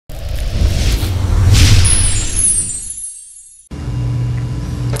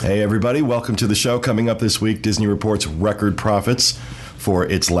Hey everybody, welcome to the show. Coming up this week, Disney reports record profits for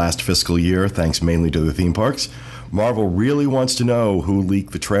its last fiscal year, thanks mainly to the theme parks. Marvel really wants to know who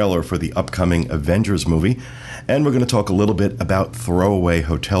leaked the trailer for the upcoming Avengers movie. And we're going to talk a little bit about throwaway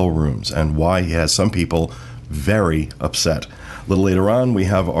hotel rooms and why it has some people very upset. A little later on, we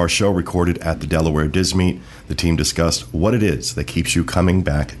have our show recorded at the Delaware Dismeet. The team discussed what it is that keeps you coming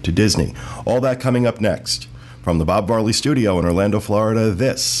back to Disney. All that coming up next. From the Bob Varley Studio in Orlando, Florida,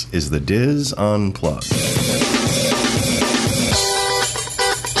 this is the Diz Unplugged.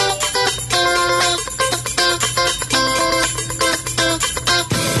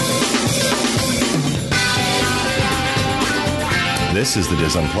 This is the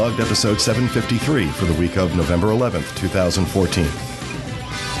Diz Unplugged, episode 753 for the week of November 11th, 2014.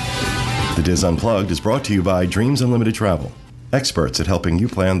 The Diz Unplugged is brought to you by Dreams Unlimited Travel, experts at helping you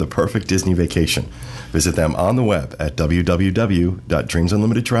plan the perfect Disney vacation. Visit them on the web at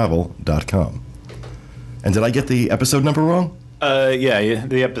www.dreamsunlimitedtravel.com. And did I get the episode number wrong? Yeah,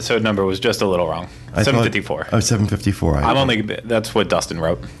 the episode number was just a little wrong. 754. 754. That's what Dustin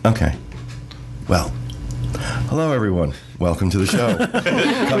wrote. Okay. Well, hello everyone. Welcome to the show. We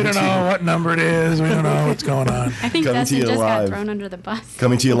don't know what number it is. We don't know what's going on. I think Dustin just got thrown under the bus.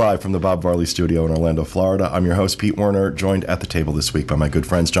 Coming to you live from the Bob Varley Studio in Orlando, Florida. I'm your host, Pete Werner, joined at the table this week by my good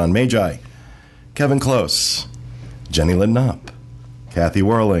friends John Magi, Kevin Close, Jenny Lynn Knopp, Kathy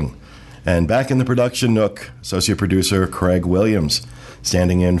Whirling, and back in the production nook, associate producer Craig Williams,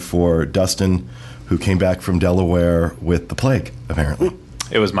 standing in for Dustin, who came back from Delaware with the plague, apparently.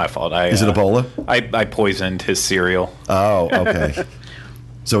 It was my fault. Is it Ebola? I poisoned his cereal. Oh, okay.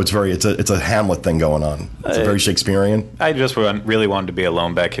 So it's a Hamlet thing going on. It's very Shakespearean. I just really wanted to be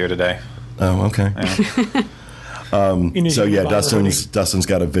alone back here today. Oh, okay. Yeah. So yeah, Dustin's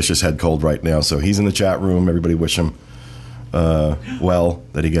got a vicious head cold right now. So he's in the chat room. Everybody wish him well,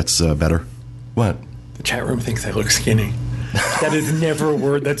 that he gets better. What? The chat room thinks I look skinny. That is never a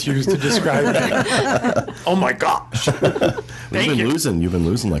word that's used to describe me. Oh my gosh! You've been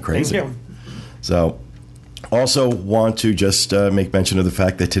losing like crazy. Thank you. So, also want to just make mention of the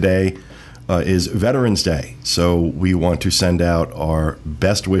fact that today is Veterans Day. So we want to send out our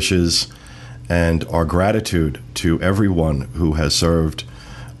best wishes and our gratitude to everyone who has served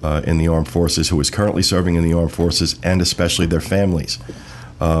in the armed forces, who is currently serving in the armed forces, and especially their families.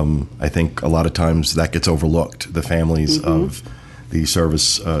 I think a lot of times that gets overlooked, the families of the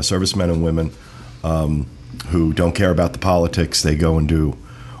servicemen and women who don't care about the politics. They go and do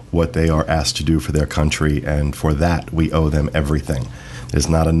what they are asked to do for their country, and for that we owe them everything. There's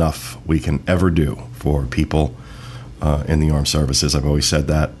not enough we can ever do for people in the armed services. I've always said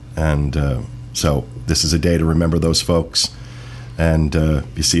that, and so this is a day to remember those folks. And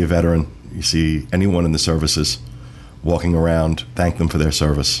you see a veteran, you see anyone in the services walking around, thank them for their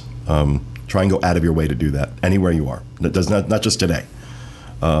service. Try and go out of your way to do that anywhere you are. That does not just today.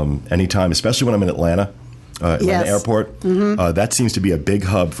 Anytime, especially when I'm in Atlanta Airport. That seems to be a big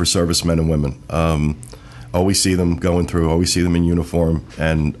hub for servicemen and women. Always see them going through, always see them in uniform,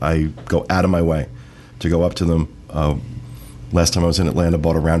 and I go out of my way to go up to them. Last time I was in Atlanta,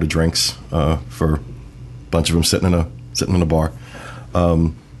 bought a round of drinks for a bunch of them sitting in a bar.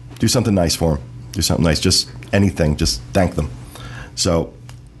 Do something nice for them. Do something nice. Just anything. Just thank them. So,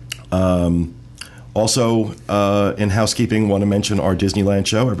 also in housekeeping, want to mention our Disneyland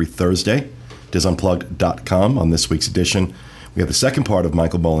show every Thursday, DizUnplugged.com. On this week's edition, we have the second part of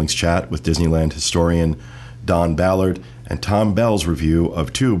Michael Bowling's chat with Disneyland historian Don Ballard and Tom Bell's review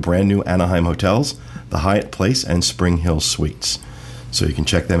of two brand new Anaheim hotels, the Hyatt Place and Spring Hill Suites. So you can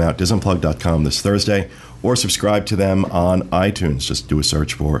check them out, DizUnplugged.com this Thursday, or subscribe to them on iTunes. Just do a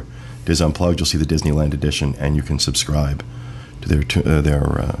search for Diz Unplugged. You'll see the Disneyland edition, and you can subscribe to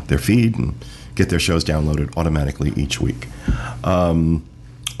their feed and get their shows downloaded automatically each week.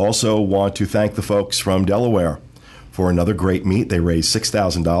 Also want to thank the folks from Delaware for another great meet. They raised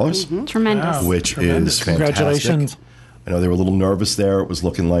 $6,000. Tremendous. Wow. Which is fantastic. Congratulations. I know they were a little nervous there. It was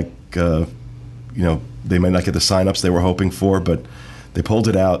looking like, they might not get the sign-ups they were hoping for, but they pulled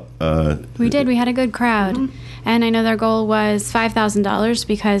it out. We did. We had a good crowd. And I know their goal was $5,000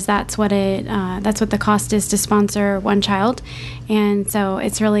 because that's what the cost is to sponsor one child. And so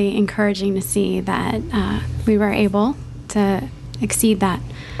it's really encouraging to see that we were able to exceed that.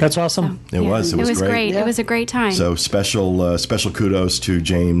 That's awesome. So, It was great. Yeah. It was a great time. So special kudos to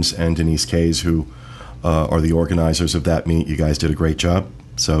James and Denise Kays, who are the organizers of that meet. You guys did a great job.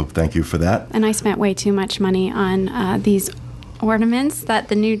 So thank you for that. And I spent way too much money on these ornaments that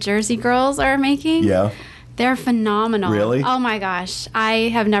the New Jersey girls are making. Yeah. They're phenomenal. Really? Oh my gosh. I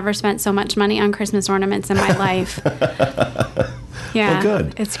have never spent so much money on Christmas ornaments in my life. Yeah, Well,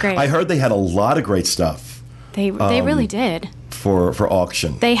 good. It's great. I heard they had a lot of great stuff They really did. for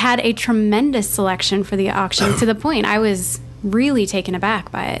auction. They had a tremendous selection for the auction to the point I was really taken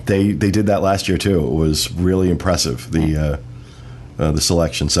aback by it. They did that last year too. It was really impressive, the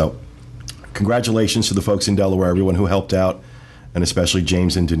selection. So congratulations to the folks in Delaware, everyone who helped out, and especially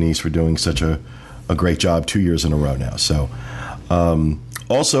James and Denise for doing such a great job 2 years in a row now. So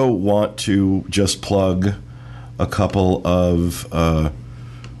also want to just plug a couple of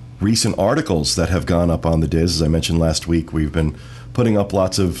recent articles that have gone up on the Diz. As I mentioned last week, we've been putting up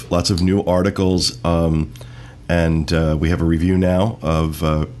lots of new articles, and we have a review now of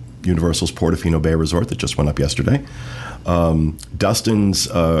Universal's Portofino Bay Resort that just went up yesterday. Dustin's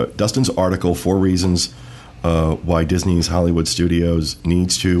article, 4 Reasons Why Disney's Hollywood Studios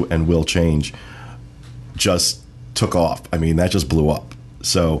Needs to and Will Change, just took off. I mean, that just blew up.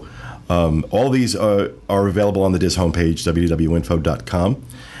 So all these are available on the Diz homepage, www.info.com.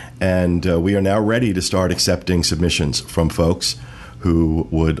 And we are now ready to start accepting submissions from folks who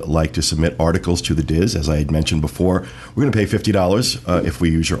would like to submit articles to the Diz. As I had mentioned before, we're going to pay $50 if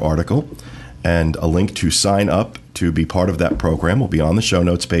we use your article. And a link to sign up to be part of that program will be on the show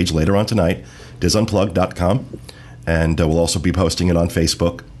notes page later on tonight, disunplugged.com. And we'll also be posting it on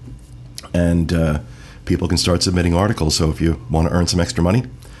Facebook. And people can start submitting articles. So if you want to earn some extra money,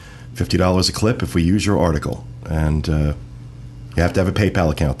 $50 a clip if we use your article. And you have to have a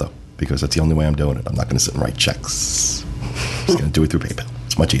PayPal account, though, because that's the only way I'm doing it. I'm not going to sit and write checks. I'm just going to do it through PayPal.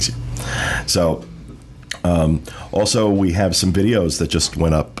 It's much easier. So also, we have some videos that just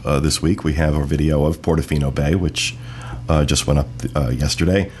went up this week. We have a video of Portofino Bay, which just went up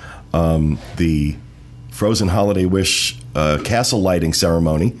yesterday. The Frozen Holiday Wish castle lighting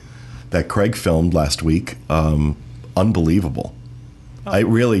ceremony that Craig filmed last week. Unbelievable. Oh.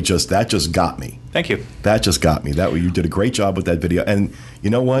 That just got me. Thank you. That just got me. You did a great job with that video. And you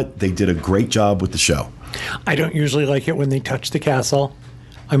know what? They did a great job with the show. I don't usually like it when they touch the castle.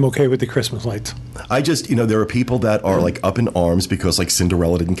 I'm okay with the Christmas lights. I just, there are people that are like up in arms because like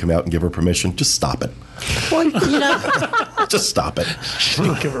Cinderella didn't come out and give her permission. Just stop it. Well, just stop it. She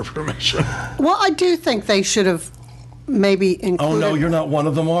didn't give her permission. well, I do think they should have maybe included... Oh, no, you're not one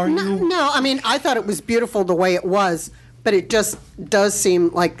of them, are you? No, I mean, I thought it was beautiful the way it was, but it just does seem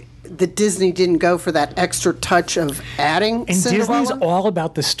like the Disney didn't go for that extra touch of adding And Cinderella. Disney's all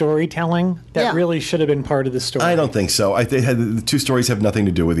about the storytelling. That really should have been part of the story. I don't think so. The two stories have nothing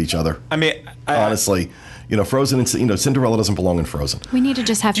to do with each other. I mean, honestly, Frozen and Cinderella doesn't belong in Frozen. We need to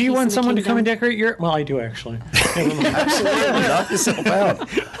just have. Do you peace in want the someone to come and kingdom. decorate your? Well, I do actually. Absolutely, knock yourself out.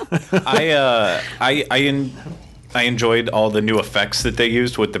 I enjoyed all the new effects that they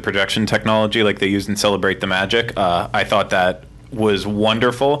used with the projection technology, like they used in Celebrate the Magic. I thought that was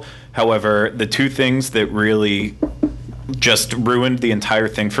wonderful. However, the two things that really just ruined the entire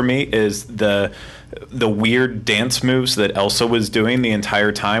thing for me is the weird dance moves that Elsa was doing the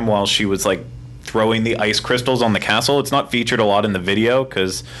entire time while she was like throwing the ice crystals on the castle. It's not featured a lot in the video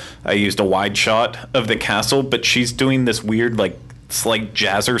because I used a wide shot of the castle, but she's doing this weird like slight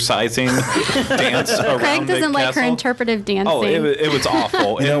jazzercising dance around Craig doesn't the like her castle. interpretive dancing. Oh, it was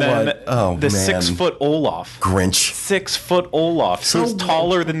awful. You know and then what? Oh, the man. 6-foot Olaf. Grinch. 6-foot Olaf. So he's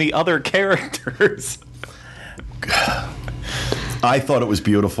taller than the other characters. I thought it was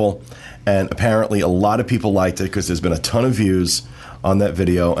beautiful, and apparently a lot of people liked it because there's been a ton of views on that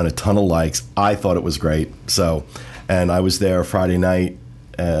video and a ton of likes. I thought it was great. So, and I was there Friday night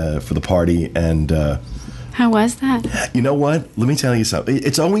for the party, and How was that? you know what? Let me tell you something.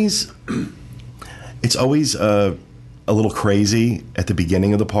 It's always a little crazy at the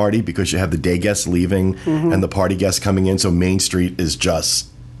beginning of the party because you have the day guests leaving and the party guests coming in. So Main Street is just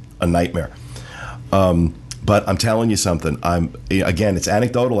a nightmare. But I'm telling you something. Again, it's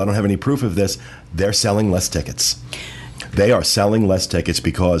anecdotal. I don't have any proof of this. They're selling less tickets. They are selling less tickets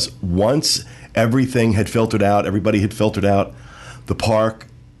because once everything had filtered out, everybody had filtered out, the park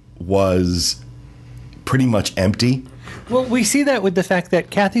was pretty much empty. Well, we see that with the fact that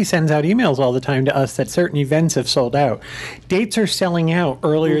Kathy sends out emails all the time to us that certain events have sold out. Dates are selling out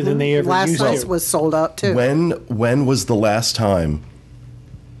earlier than they ever Last used night's to. was sold out, too. When was the last time,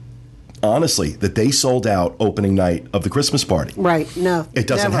 honestly, that they sold out opening night of the Christmas party? Right, no. It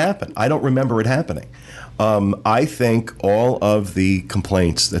doesn't never. happen. I don't remember it happening. I think all of the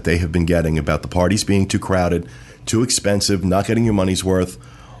complaints that they have been getting about the parties being too crowded, too expensive, not getting your money's worth,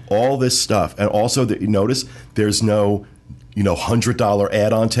 all this stuff. And also that you notice there's no, $100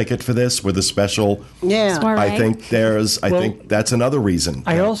 add-on ticket for this with a special. Yeah. Soiree. I think that's another reason.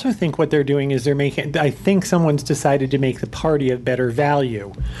 I also think what they're doing is I think someone's decided to make the party of better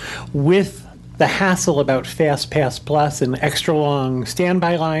value with the hassle about Fast Pass Plus and extra long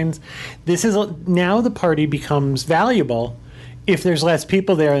standby lines. This is now the party becomes valuable if there's less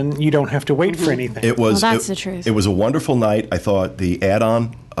people there and you don't have to wait for anything. That's the truth. It was a wonderful night. I thought the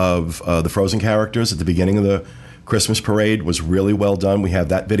add-on of the Frozen characters at the beginning of the Christmas parade was really well done. We have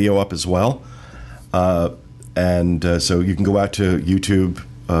that video up as well. So you can go out to YouTube,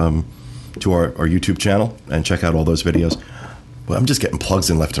 to our YouTube channel and check out all those videos. Well, I'm just getting plugs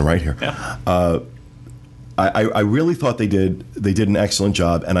in left and right here. Yeah. I really thought they did an excellent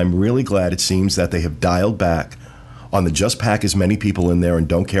job, and I'm really glad it seems that they have dialed back on the just pack as many people in there and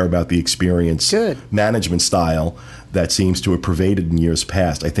don't care about the experience management style that seems to have pervaded in years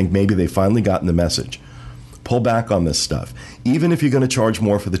past. I think maybe they finally gotten the message. Pull back on this stuff. Even if you're going to charge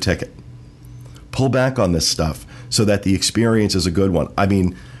more for the ticket, pull back on this stuff so that the experience is a good one. I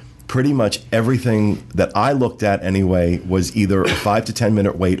mean, pretty much everything that I looked at anyway was either a 5 to 10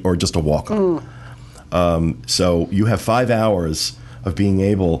 minute wait or just a walk-on. So you have 5 hours of being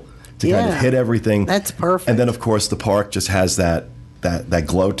able to kind of hit everything. That's perfect. And then, of course, the park just has that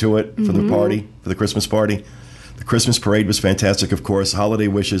glow to it for the party, for the Christmas party. The Christmas parade was fantastic, of course. Holiday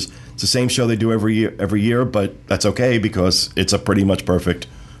Wishes. It's the same show they do every year, but that's okay because it's a pretty much perfect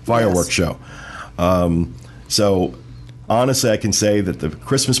fireworks show. So honestly, I can say that the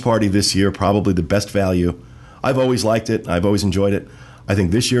Christmas party this year, probably the best value. I've always liked it. I've always enjoyed it. I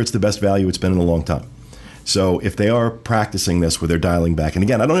think this year it's the best value it's been in a long time. So if they are practicing this where they're dialing back, and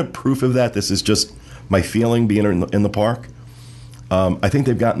again, I don't have proof of that. This is just my feeling being in the park. I think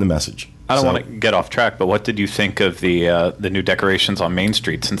they've gotten the message. I don't want to get off track, but what did you think of the new decorations on Main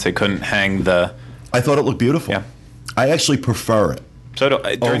Street since they couldn't hang the... I thought it looked beautiful. Yeah. I actually prefer it. So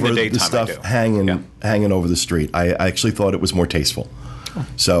during the daytime, the stuff I do. hanging over the street. I actually thought it was more tasteful.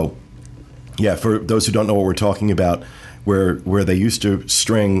 So, yeah, for those who don't know what we're talking about, where they used to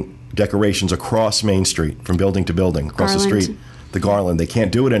string decorations across Main Street from building to building, across the street, the garland, they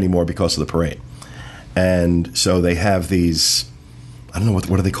can't do it anymore because of the parade. And so they have these, I don't know, what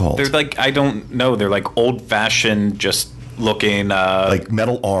are they called? They're like, I don't know, they're like old-fashioned, just looking... like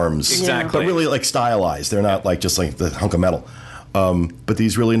metal arms. Exactly. But really like stylized. They're not like just like the hunk of metal. But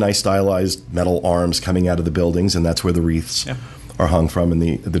these really nice stylized metal arms coming out of the buildings, and that's where the wreaths are hung from and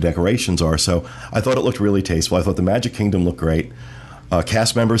the decorations are. So I thought it looked really tasteful. I thought the Magic Kingdom looked great.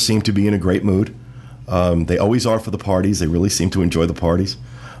 Cast members seem to be in a great mood. They always are for the parties. They really seem to enjoy the parties.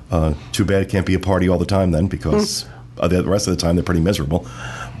 Too bad it can't be a party all the time then, because the rest of the time they're pretty miserable.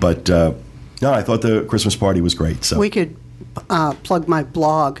 But no, I thought the Christmas party was great. So we could plug my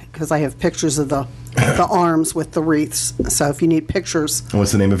blog because I have pictures of the arms with the wreaths. So if you need pictures. And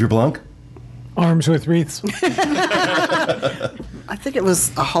what's the name of your blog? Arms with wreaths. I think it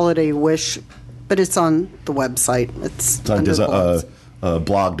was a holiday wish, but it's on the website. It's on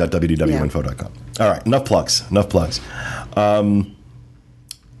blog.wdwinfo.com. All right, enough plugs.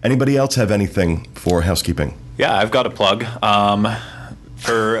 Anybody else have anything for housekeeping? Yeah, I've got a plug.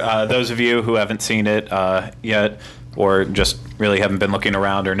 For those of you who haven't seen it yet, or just really haven't been looking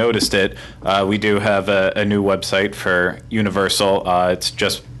around or noticed it, we do have a new website for Universal. It's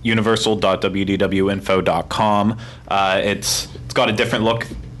just universal.wdwinfo.com. It's got a different look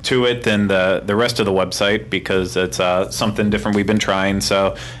to it than the rest of the website because it's something different we've been trying.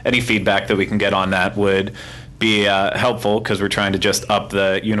 So any feedback that we can get on that would be helpful because we're trying to just up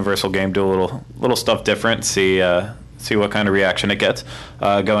the Universal game, do a little stuff different, see what kind of reaction it gets.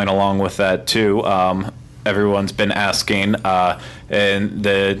 Going along with that too, everyone's been asking, and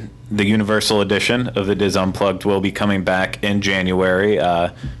the Universal edition of the Diz Unplugged will be coming back in January.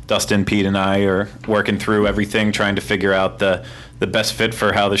 Dustin, Pete, and I are working through everything, trying to figure out the best fit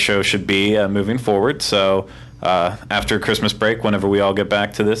for how the show should be moving forward. So after Christmas break, whenever we all get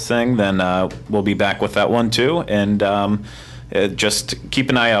back to this thing, then we'll be back with that one too. And just keep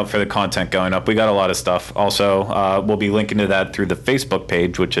an eye out for the content going up. We got a lot of stuff. Also, we'll be linking to that through the Facebook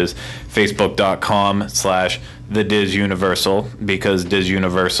page, which is facebook.com/TheDizUniversal, because Diz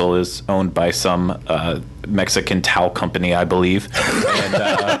Universal is owned by some Mexican towel company, I believe. And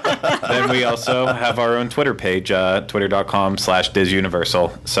then we also have our own Twitter page,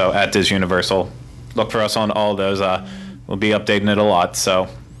 twitter.com/DizUniversal. So at Diz Universal, look for us on all those. We'll be updating it a lot. So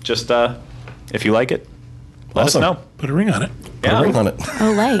just if you like it, let us know. Put a ring on it. Put a ring on it.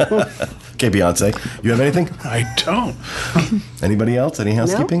 Olay. Okay, Beyonce, you have anything? I don't. Anybody else? Any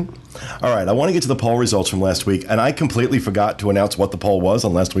housekeeping? No. All right, I want to get to the poll results from last week, and I completely forgot to announce what the poll was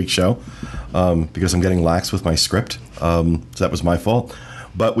on last week's show because I'm getting lax with my script, so that was my fault.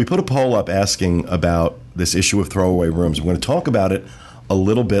 But we put a poll up asking about this issue of throwaway rooms. We're going to talk about it a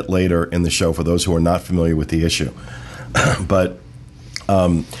little bit later in the show for those who are not familiar with the issue. But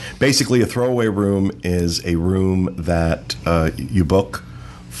Basically, a throwaway room is a room that you book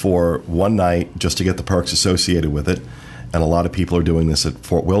for one night just to get the perks associated with it. And a lot of people are doing this at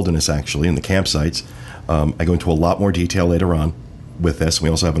Fort Wilderness, actually, in the campsites. I go into a lot more detail later on with this. We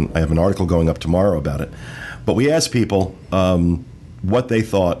also I have an article going up tomorrow about it. But we asked people what they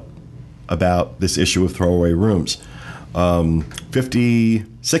thought about this issue of throwaway rooms.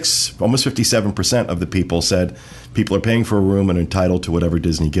 56, almost 57% of the people said people are paying for a room and entitled to whatever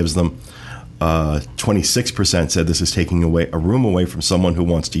Disney gives them. 26% said this is taking away a room away from someone who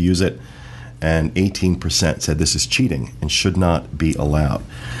wants to use it. And 18% said this is cheating and should not be allowed.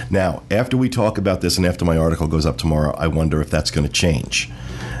 Now, after we talk about this and after my article goes up tomorrow, I wonder if that's going to change.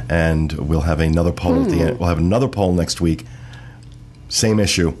 And we'll have another poll at the end. We'll have another poll next week. Same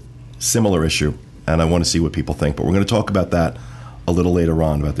issue, similar issue, and I want to see what people think. But we're going to talk about that a little later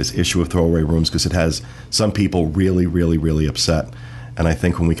on, about this issue of throwaway rooms, because it has some people really, really, really upset. And I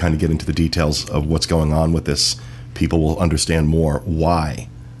think when we kind of get into the details of what's going on with this, people will understand more why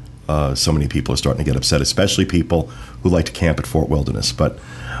so many people are starting to get upset, especially people who like to camp at Fort Wilderness. But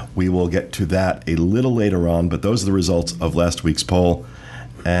we will get to that a little later on. But those are the results of last week's poll.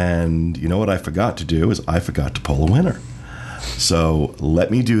 And you know what I forgot to do is I forgot to poll a winner. So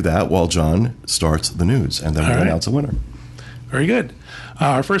let me do that while John starts the news, and then we'll announce a winner. Very good.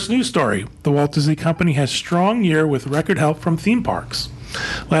 Our first news story. The Walt Disney Company has strong year with record help from theme parks.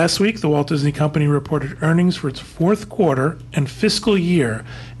 Last week, the Walt Disney Company reported earnings for its fourth quarter and fiscal year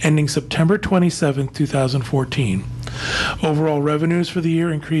ending September 27, 2014. Overall revenues for the year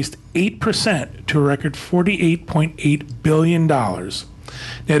increased 8% to a record $48.8 billion.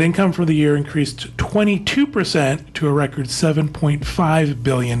 Net income for the year increased 22% to a record $7.5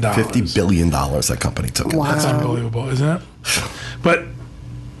 billion. $50 billion that company took. Wow. That's unbelievable, isn't it? But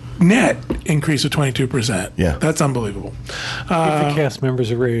net increase of 22%. Yeah. That's unbelievable. Give the cast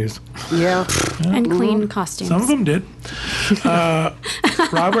members a raise. Yeah. And clean costumes. Some of them did.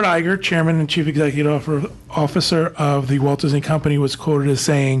 Robert Iger, chairman and chief executive officer of the Walt Disney Company, was quoted as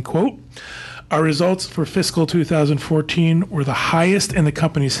saying, quote, "Our results for fiscal 2014 were the highest in the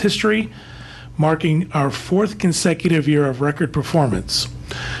company's history, marking our fourth consecutive year of record performance.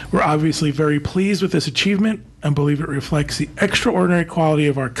 We're obviously very pleased with this achievement and believe it reflects the extraordinary quality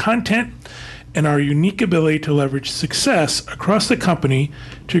of our content and our unique ability to leverage success across the company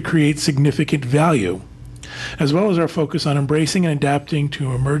to create significant value, as well as our focus on embracing and adapting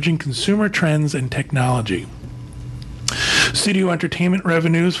to emerging consumer trends and technology." Studio entertainment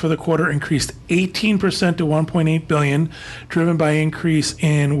revenues for the quarter increased 18% to $1.8 billion, driven by increase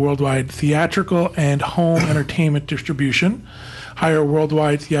in worldwide theatrical and home entertainment distribution. Higher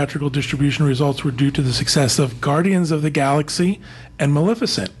worldwide theatrical distribution results were due to the success of Guardians of the Galaxy and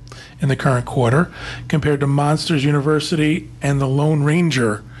Maleficent in the current quarter, compared to Monsters University and The Lone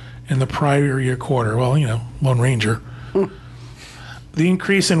Ranger in the prior year quarter. Well, you know, Lone Ranger. The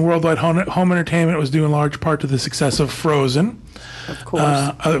increase in worldwide home entertainment was due in large part to the success of Frozen. Of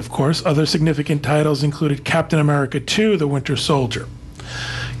course. Of course, other significant titles included Captain America 2, The Winter Soldier.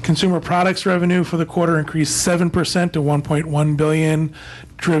 Consumer products revenue for the quarter increased 7% to $1.1 billion,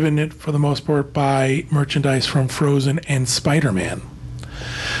 driven for the most part by merchandise from Frozen and Spider-Man.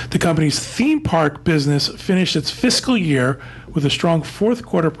 The company's theme park business finished its fiscal year with a strong fourth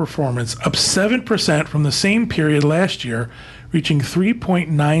quarter performance, up 7% from the same period last year, reaching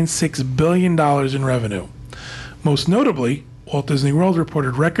 $3.96 billion in revenue. Most notably, Walt Disney World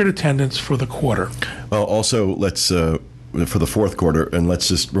reported record attendance for the quarter. Well, also, let's for the fourth quarter, and let's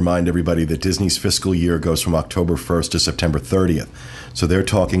just remind everybody that Disney's fiscal year goes from October 1st to September 30th. So they're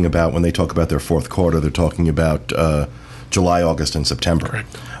talking about, when they talk about their fourth quarter, they're talking about July, August, and September.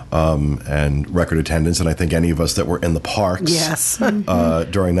 Correct. And record attendance. And I think any of us that were in the parks Yes.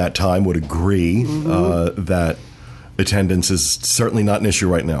 during that time would agree that attendance is certainly not an issue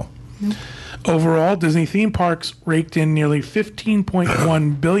right now. Overall, Disney theme parks raked in nearly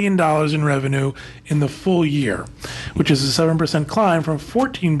 $15.1 billion in revenue in the full year, which is a 7% climb from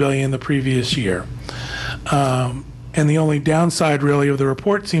 $14 billion the previous year. And the only downside, really, of the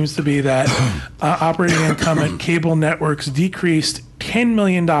report seems to be that operating income at cable networks decreased $10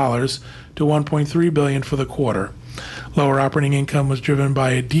 million to $1.3 billion for the quarter. Lower operating income was driven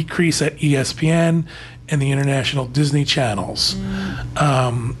by a decrease at ESPN and the international Disney channels.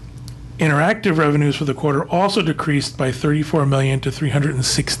 Interactive revenues for the quarter also decreased by $34 million to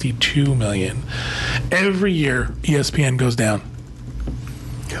 $362 million. Every year, ESPN goes down.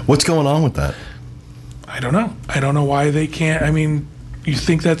 What's going on with that? I don't know. I don't know why they can't. I mean, you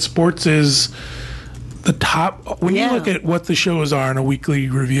think that sports is the top. When you look at what the shows are in a weekly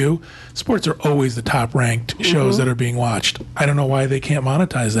review, sports are always the top ranked shows that are being watched. I don't know why they can't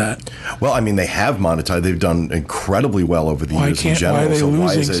monetize that. Well, I mean, they have monetized. They've done incredibly well over the years in general. Why are they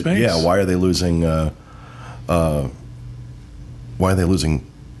losing space? Yeah, why are they losing? Why are they losing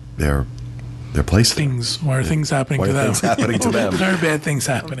their place? Why are things happening to them? Things happening to them? There are bad things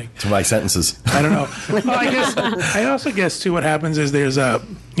happening. To my sentences. I don't know. Well, I also guess too what happens is there's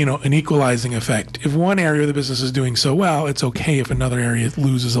an equalizing effect. If one area of the business is doing so well, it's okay if another area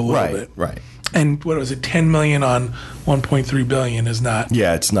loses a little bit. Right. And what was it? 10 million on 1.3 billion is not.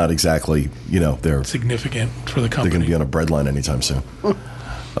 Yeah, it's not exactly. They're significant for the company. They're going to be on a breadline anytime soon.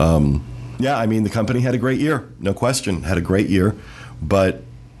 Yeah, I mean, the company had a great year, no question, had a great year, but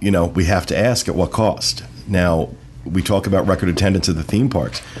we have to ask at what cost. Now, we talk about record attendance at the theme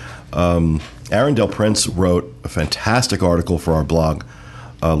parks. Aaron Del Prince wrote a fantastic article for our blog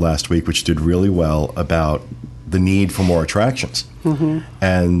last week, which did really well about the need for more attractions.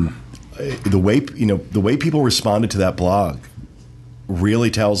 And the way people responded to that blog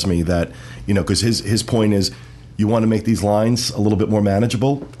really tells me that, because his point is, you want to make these lines a little bit more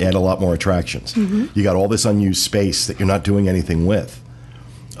manageable, add a lot more attractions. You got all this unused space that you're not doing anything with.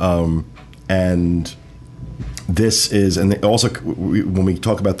 And this is, and also when we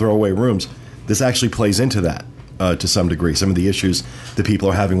talk about throwaway rooms, this actually plays into that to some degree. Some of the issues that people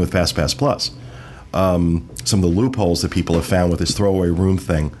are having with FastPass Plus, some of the loopholes that people have found with this throwaway room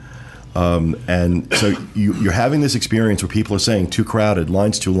thing. And so you're having this experience where people are saying too crowded,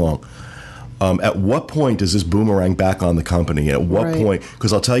 lines too long. At what point does this boomerang back on the company? At what point?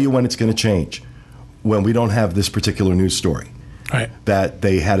 Because I'll tell you when it's going to change. When we don't have this particular news story. Right. That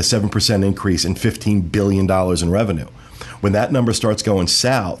they had a 7% increase in $15 billion in revenue. When that number starts going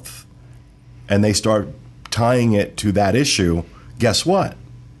south and they start tying it to that issue, guess what?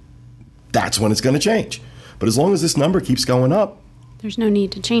 That's when it's going to change. But as long as this number keeps going up, there's no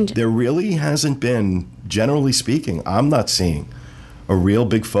need to change it. There really hasn't been, generally speaking, I'm not seeing a real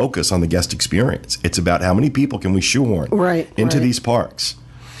big focus on the guest experience. It's about how many people can we shoehorn into these parks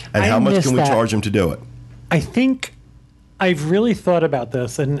and how much can we charge them to do it. I think I've really thought about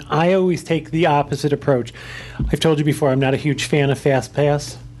this, and I always take the opposite approach. I've told you before, I'm not a huge fan of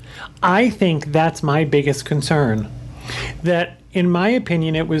FastPass. I think that's my biggest concern. That, in my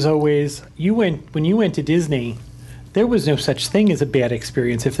opinion, it was always, when you went to Disney, there was no such thing as a bad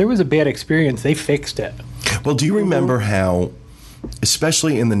experience. If there was a bad experience, they fixed it. Well, do you remember how,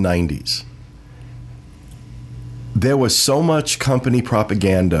 especially in the 90s, there was so much company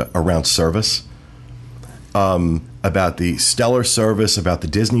propaganda around service, about the stellar service, about the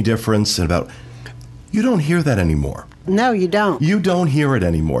Disney difference, and about... You don't hear that anymore. No, you don't. You don't hear it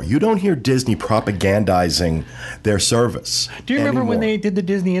anymore. You don't hear Disney propagandizing their service. Do you remember when they did the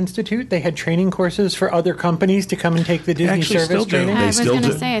Disney Institute? They had training courses for other companies to come and take the Disney service training. They still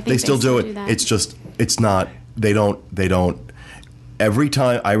do. They still do it. It's just, it's not, they don't, every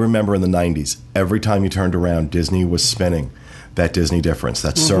time, I remember in the 90s, every time you turned around, Disney was spinning that Disney difference,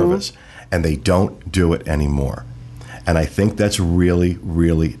 that service, and they don't do it anymore. And I think that's really,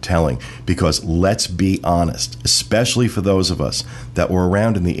 really telling, because let's be honest, especially for those of us that were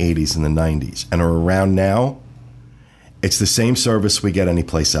around in the 80s and the 90s and are around now, it's the same service we get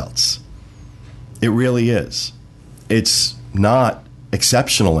anyplace else. It really is. It's not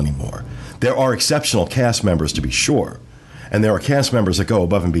exceptional anymore. There are exceptional cast members, to be sure, and there are cast members that go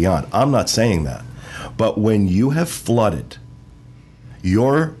above and beyond. I'm not saying that. But when you have flooded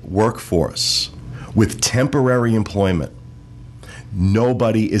your workforce with temporary employment,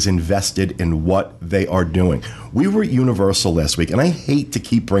 nobody is invested in what they are doing. We were at Universal last week, and I hate to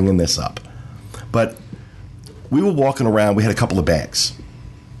keep bringing this up, but we were walking around. We had a couple of bags.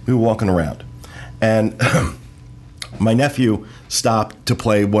 We were walking around, and my nephew stopped to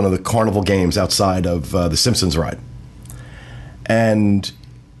play one of the carnival games outside of the Simpsons ride. And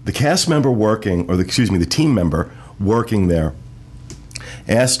the cast member the team member working there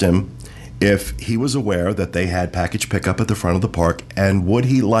asked him if he was aware that they had package pickup at the front of the park, and would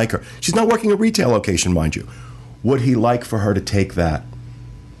he like her, she's not working a retail location, mind you, would he like for her to take that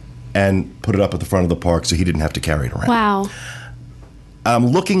and put it up at the front of the park so he didn't have to carry it around? Wow. I'm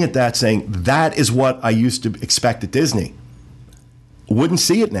looking at that saying, that is what I used to expect at Disney. Wouldn't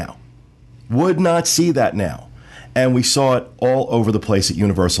see it now. Would not see that now. And we saw it all over the place at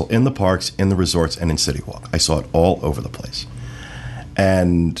Universal, in the parks, in the resorts, and in City Walk. I saw it all over the place.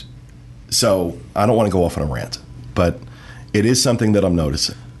 And so I don't want to go off on a rant, but it is something that I'm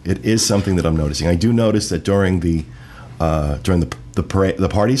noticing. It is something that I'm noticing. I do notice that during the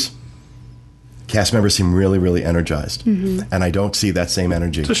parties, cast members seem really, really energized, and I don't see that same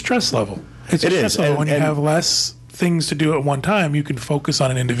energy. It's a stress level. It's It is. stressful. When you And- have less things to do at one time, you can focus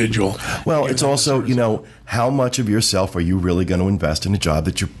on an individual. Well, it's also, how much of yourself are you really going to invest in a job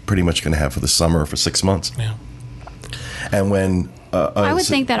that you're pretty much going to have for the summer or for 6 months? Yeah. And when I would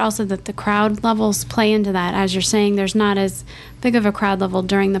think that also that the crowd levels play into that. As you're saying, there's not as big of a crowd level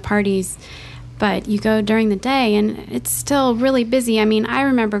during the parties, but you go during the day and it's still really busy. I mean, I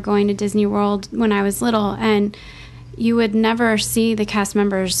remember going to Disney World when I was little, and you would never see the cast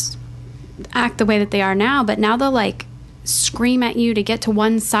members act the way that they are now, but now they'll like scream at you to get to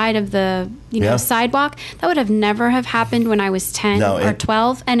one side of the sidewalk. That would have never have happened when I was 10 or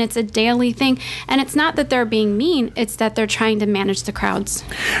 12, and it's a daily thing. And it's not that they're being mean, it's that they're trying to manage the crowds.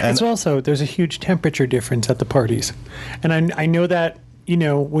 It's also, there's a huge temperature difference at the parties. And I know that,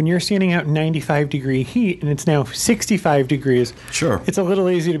 when you're standing out in 95-degree heat and it's now 65 degrees, Sure. It's a little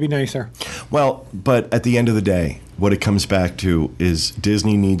easy to be nicer. Well, but at the end of the day, what it comes back to is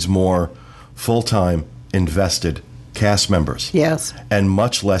Disney needs more full-time invested cast members. Yes. And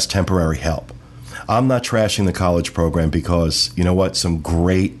much less temporary help. I'm not trashing the college program because, you know what, some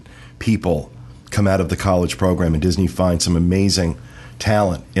great people come out of the college program, and Disney finds some amazing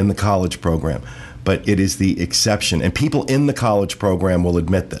talent in the college program. But it is the exception, and people in the college program will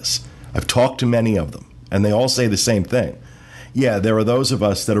admit this. I've talked to many of them, and they all say the same thing. Yeah, there are those of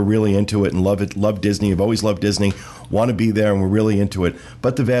us that are really into it and love Disney, have always loved Disney, want to be there, and we're really into it.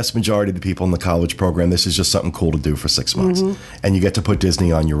 But the vast majority of the people in the college program, this is just something cool to do for 6 months. And you get to put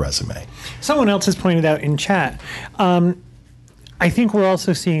Disney on your resume. Someone else has pointed out in chat, I think we're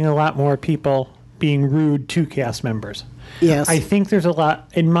also seeing a lot more people being rude to cast members. Yes. I think there's a lot,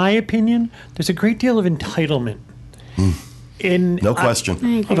 in my opinion, there's a great deal of entitlement. No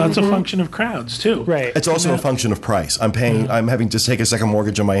question. Well, that's a function of crowds, too. Right. It's also a function of price. I'm having to take a second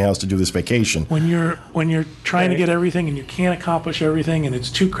mortgage on my house to do this vacation. When you're trying to get everything and you can't accomplish everything and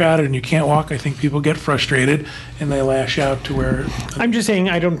it's too crowded and you can't walk, I think people get frustrated and they lash out to where. I'm just saying,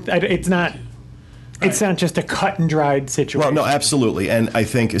 it's not just a cut and dried situation. Well, no, absolutely. And I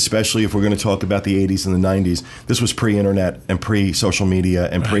think especially if we're going to talk about the 80s and the 90s, this was pre-internet and pre-social media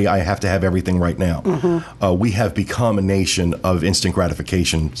and I have to have everything right now. We have become a nation of instant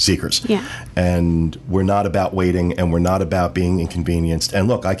gratification seekers. Yeah. And we're not about waiting, and we're not about being inconvenienced. And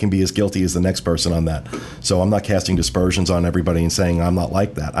look, I can be as guilty as the next person on that. So I'm not casting dispersions on everybody and saying I'm not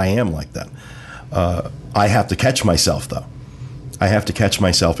like that. I am like that. I have to catch myself, though. I have to catch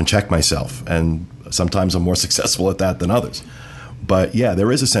myself and check myself. And sometimes I'm more successful at that than others. But yeah,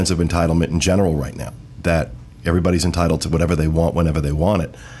 there is a sense of entitlement in general right now, that everybody's entitled to whatever they want whenever they want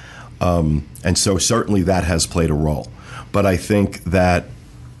it. And so certainly that has played a role. But I think that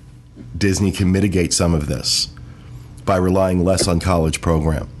Disney can mitigate some of this by relying less on college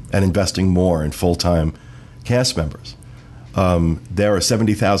program and investing more in full-time cast members. There are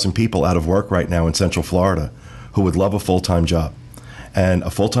 70,000 people out of work right now in Central Florida who would love a full-time job. And a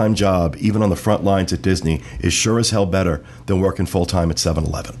full-time job, even on the front lines at Disney, is sure as hell better than working full-time at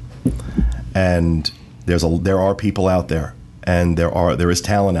 7-Eleven. And there are people out there, and there is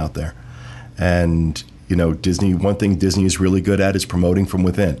talent out there. And Disney. One thing Disney is really good at is promoting from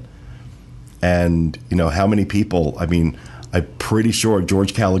within. And how many people? I mean, I'm pretty sure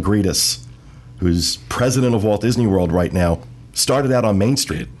George Kalogridis, who's president of Walt Disney World right now, started out on Main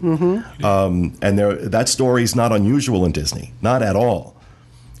Street. And that story is not unusual in Disney, not at all.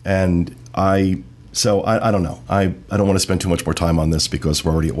 And I don't know. I don't want to spend too much more time on this because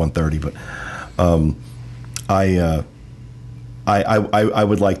we're already at 1:30. But I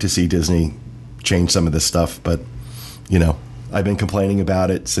would like to see Disney change some of this stuff. But I've been complaining about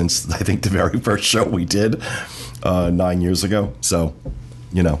it since I think the very first show we did 9 years ago. So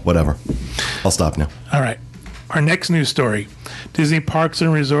whatever. I'll stop now. All right. Our next news story. Disney Parks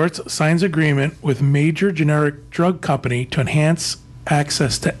and Resorts signs agreement with major generic drug company to enhance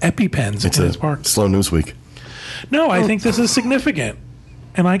access to EpiPens in its parks. Slow news week. No, I think this is significant.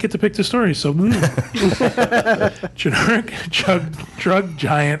 And I get to pick the story, so generic drug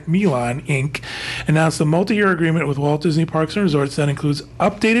giant Mylan, Inc. announced a multi-year agreement with Walt Disney Parks and Resorts that includes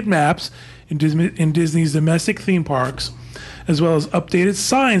updated maps in Disney's domestic theme parks, as well as updated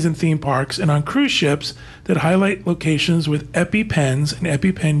signs in theme parks and on cruise ships that highlight locations with EpiPens and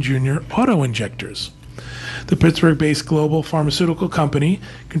EpiPen Jr. auto-injectors. The Pittsburgh-based global pharmaceutical company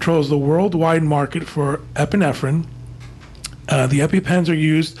controls the worldwide market for epinephrine. The EpiPens are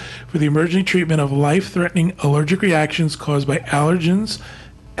used for the emergency treatment of life-threatening allergic reactions caused by allergens,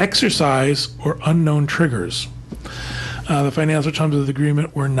 exercise, or unknown triggers. The financial terms of the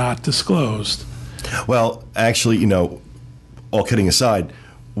agreement were not disclosed. Well, actually, all kidding aside,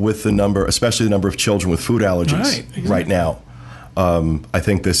 with the number, especially the number of children with food allergies right now, I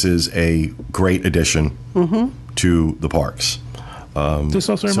think this is a great addition to the parks. This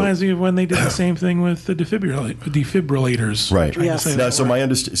also reminds me of when they did the same thing with the defibrillators. Right. Yes. Now, so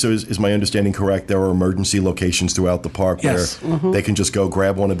is my understanding correct? There are emergency locations throughout the park Yes. where they can just go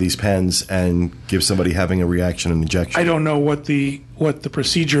grab one of these pens and give somebody having a reaction an injection. I don't know what the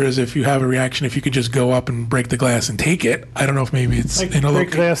procedure is if you have a reaction. If you could just go up and break the glass and take it, I don't know if maybe it's Like in a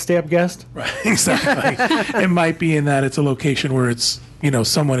break glass, stab guest. Right, exactly. It might be in that it's a location where it's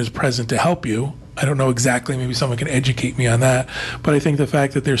someone is present to help you. I don't know exactly. Maybe someone can educate me on that. But I think the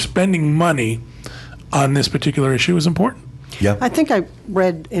fact that they're spending money on this particular issue is important. Yeah. I think I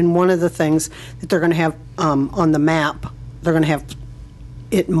read in one of the things that they're going to have on the map, they're going to have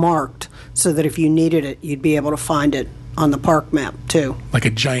it marked so that if you needed it, you'd be able to find it on the park map, too. Like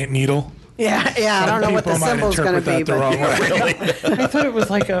a giant needle. Yeah, I don't know what the People might symbol's going to interpret be, that the wrong way. I thought it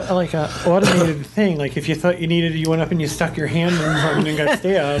was like a automated thing. Like if you thought you needed it, you went up and you stuck your hand in something and got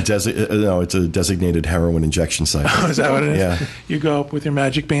stabbed. No, it's a designated heroin injection site. Oh, is that what it is? Yeah. You go up with your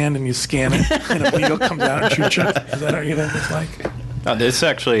magic band and you scan it, and a needle comes out and shoots you. Is that what you think it's like? This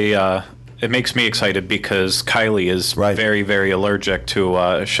actually, it makes me excited because Kylie is Right. very, very allergic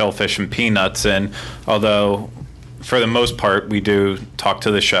to shellfish and peanuts. And although for the most part we do talk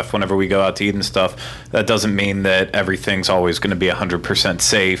to the chef whenever we go out to eat and stuff, that doesn't mean that everything's always going to be 100%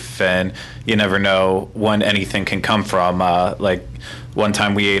 safe. And you never know when anything can come from. Like one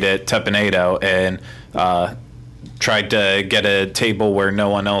time we ate at Tepinado and tried to get a table where no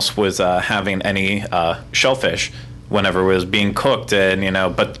one else was having any shellfish whenever it was being cooked, and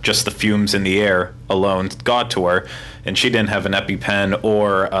but just the fumes in the air alone got to her, and she didn't have an EpiPen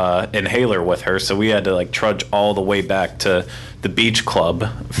or inhaler with her, so we had to trudge all the way back to the beach club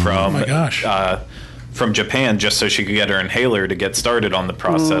from my gosh. From Japan just so she could get her inhaler to get started on the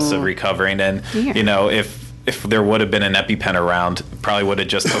process of recovering. And if there would have been an EpiPen around, probably would have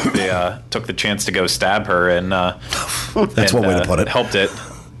just took the chance to go stab her, and That's one way to put it. Helped it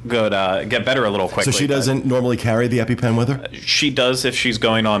get better a little quickly. So she doesn't normally carry the EpiPen with her? She does if she's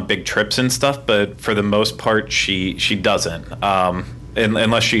going on big trips and stuff, but for the most part, she doesn't.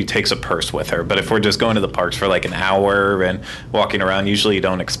 Unless she takes a purse with her. But if we're just going to the parks for an hour and walking around, usually you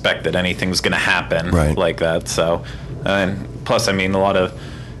don't expect that anything's going to happen like that. So, and plus, a lot of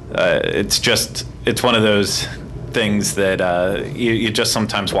it's one of those things that you just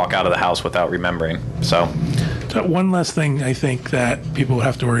sometimes walk out of the house without remembering. So one less thing I think that people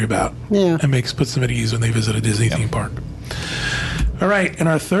have to worry about. Yeah. And puts them at ease when they visit a Disney theme park. All right, in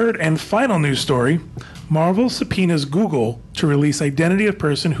our third and final news story, Marvel subpoenas Google to release identity of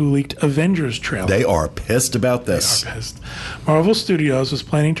person who leaked Avengers trailer. They are pissed about this. They are pissed. Marvel Studios was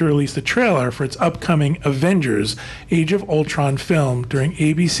planning to release the trailer for its upcoming Avengers Age of Ultron film during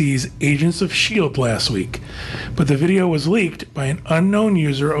ABC's Agents of S.H.I.E.L.D. last week. But the video was leaked by an unknown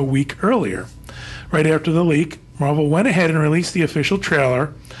user a week earlier. Right after the leak, Marvel went ahead and released the official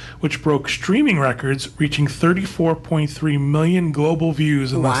trailer, which broke streaming records, reaching 34.3 million global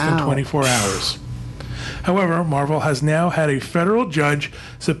views in less than 24 hours. However, Marvel has now had a federal judge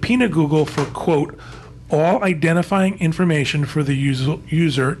subpoena Google for, quote, all identifying information for the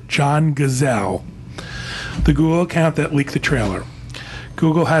user John Gazelle, the Google account that leaked the trailer.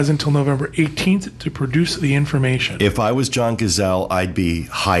 Google has until November 18th to produce the information. If I was John Gazelle, I'd be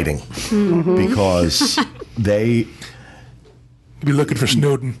hiding because they be looking for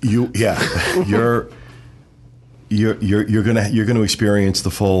Snowden. You're gonna experience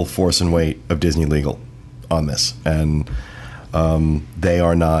the full force and weight of Disney legal on this, and they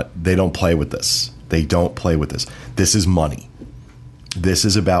don't play with this. They don't play with this. This is money. This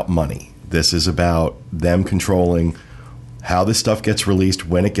is about money. This is about them controlling how this stuff gets released,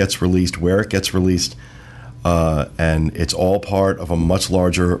 when it gets released, where it gets released, and it's all part of a much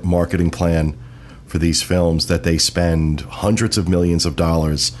larger marketing plan for these films that they spend hundreds of millions of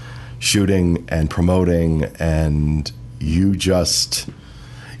dollars shooting and promoting. And it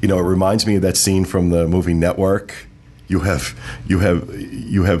reminds me of that scene from the movie Network. You have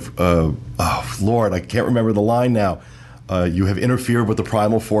oh Lord, I can't remember the line now. You have interfered with the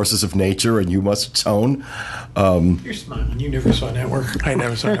primal forces of nature, and you must atone. You're smiling. You never saw Network. I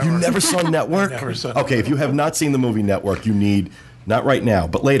never saw Network. You never saw Network? Never saw Okay, if you have not seen the movie Network, you need, not right now,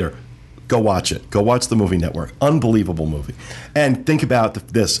 but later, go watch it. Go watch the movie Network. Unbelievable movie. And think about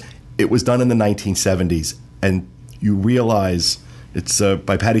this. It was done in the 1970s, and you realize, it's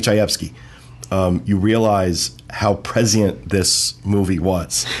by Patty Chayefsky, you realize how prescient this movie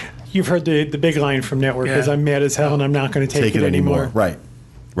was. You've heard the big line from Network is I'm mad as hell and I'm not going to take it anymore. Right.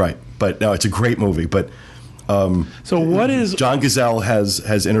 But no, it's a great movie. But So what is John Gazelle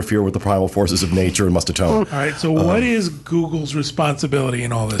has interfered with the primal forces of nature and must atone. all right? So what is Google's responsibility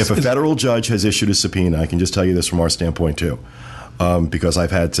in all this? If a federal judge has issued a subpoena, I can just tell you this from our standpoint too, because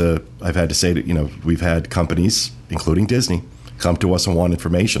I've had to say that we've had companies, including Disney, come to us and want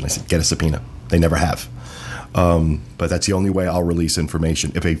information. I said, get a subpoena. They never have. But that's the only way I'll release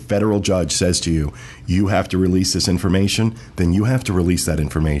information. If a federal judge says to you, you have to release this information, then you have to release that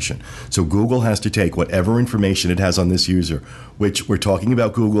information. So Google has to take whatever information it has on this user, which we're talking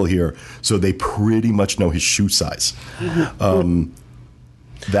about Google here, so they pretty much know his shoe size.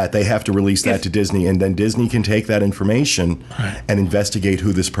 That they have to release that to Disney, and then Disney can take that information and investigate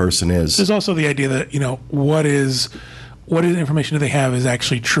who this person is. There's also the idea that, what is information do they have is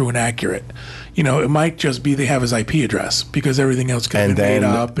actually true and accurate. It might just be they have his IP address because everything else could be made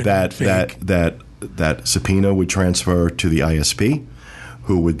up and fake. That subpoena would transfer to the ISP,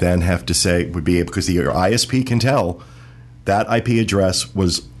 who would then have to say, because the ISP can tell that IP address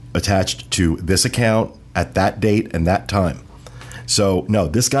was attached to this account at that date and that time. So, no,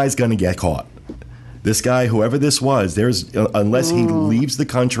 this guy's going to get caught. This guy, whoever this was, unless he leaves the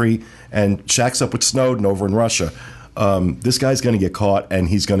country and shacks up with Snowden over in Russia, this guy's going to get caught and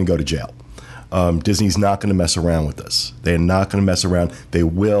he's going to go to jail. Disney's not going to mess around with this. They're not going to mess around. They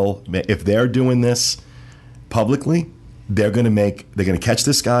will, if they're doing this publicly, they're going to catch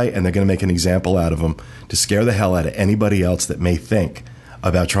this guy and they're going to make an example out of him to scare the hell out of anybody else that may think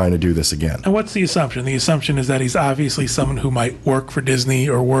about trying to do this again. And what's the assumption? The assumption is that he's obviously someone who might work for Disney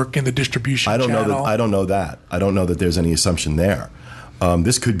or work in the distribution channel. I don't know that. I don't know that there's any assumption there.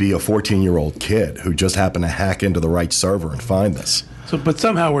 This could be a 14-year-old kid who just happened to hack into the right server and find this. So, but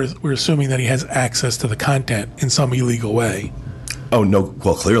somehow we're assuming that he has access to the content in some illegal way. Oh no!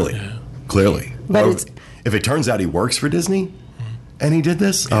 Well, clearly. But if it turns out he works for Disney and he did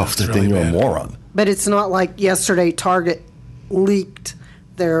this, then you're a moron. But it's not like yesterday Target leaked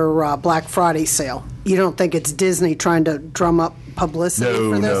their Black Friday sale. You don't think it's Disney trying to drum up publicity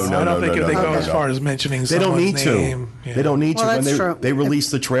for this? I don't think if they go as far as mentioning they don't need name. to. Yeah. They don't need to. Well, When they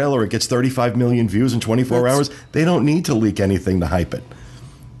release the trailer, it gets 35 million views in 24 hours. They don't need to leak anything to hype it.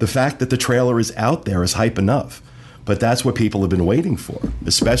 The fact that the trailer is out there is hype enough. But that's what people have been waiting for,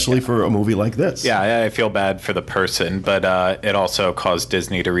 especially for a movie like this. Yeah, I feel bad for the person, but it also caused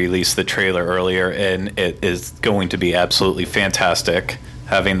Disney to release the trailer earlier, and it is going to be absolutely fantastic.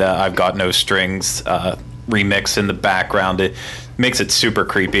 Having the I've Got No Strings remix in the background, it makes it super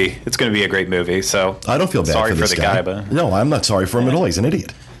creepy. It's going to be a great movie. So I don't feel bad sorry for this the guy, but no, I'm not sorry for him at all. He's an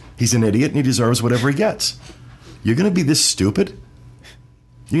idiot. He's an idiot, and he deserves whatever he gets. You're going to be this stupid?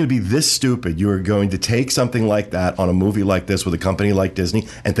 You're going to be this stupid. You're going to take something like that on a movie like this with a company like Disney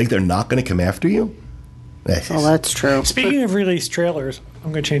and think they're not going to come after you? Oh, that's true. Speaking of released trailers,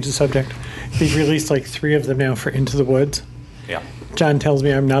 I'm going to change the subject. They've released like 3 of them now for Into the Woods. yeah. John tells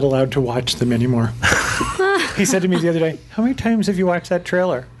me I'm not allowed to watch them anymore. He said to me the other day, how many times have you watched that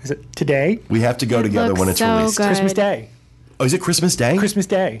trailer? I said, today? We have to go together when it's so released. good. Christmas Day. Oh, is it Christmas Day? Christmas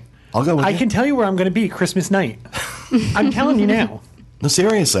Day. I'll go with I you. can tell you where I'm going to be Christmas night. I'm telling you now. No,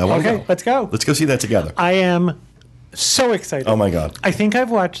 seriously, I want to Okay, go. let's go. Let's go see that together. I am so excited. Oh, my God. I think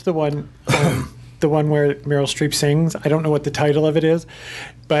I've watched the one where Meryl Streep sings. I don't know what the title of it is,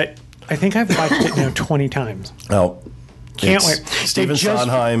 but I think I've watched it now 20 times. Oh, Can't it's wait. Stephen They just-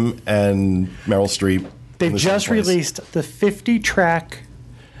 Sondheim and Meryl Streep. They've in the same just place. released the 50-track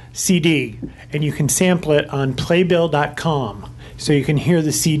CD, and you can sample it on playbill.com. So you can hear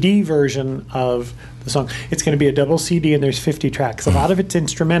the CD version of the song. It's going to be a double CD, and there's 50 tracks. A lot of it's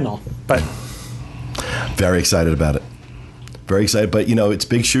instrumental, but Very excited about it. Very excited. But, it's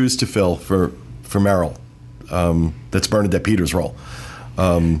big shoes to fill for Meryl. That's Bernadette Peters' role.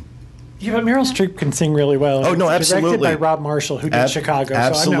 yeah, but Meryl Streep can sing really well. Oh, no, It's absolutely. Directed by Rob Marshall, who did Chicago.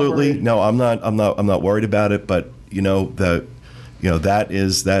 Absolutely. So I'm not worried. No, I'm not worried about it. But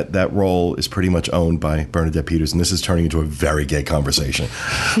that role is pretty much owned by Bernadette Peters, and this is turning into a very gay conversation.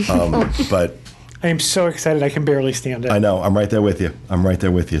 But I am so excited I can barely stand it. I know I'm right there with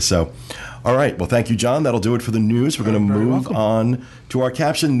you. So, all right. Well, thank you, John. That'll do it for the news. We're going to move on to our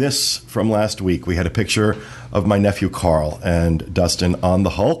caption. This from last week. We had a picture of my nephew Carl and Dustin on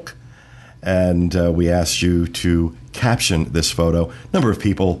the Hulk. And we asked you to caption this photo. A number of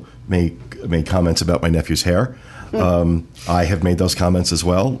people made comments about my nephew's hair. I have made those comments as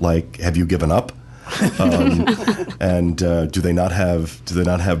well, like, have you given up? And do they not have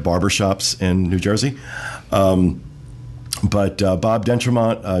barbershops in New Jersey? But Bob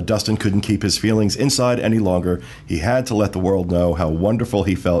Dentremont, Dustin couldn't keep his feelings inside any longer. He had to let the world know how wonderful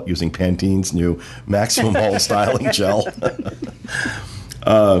he felt using Pantene's new Maximum Hole Styling Gel.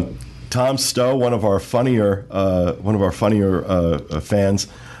 Tom Stowe, one of our funnier fans.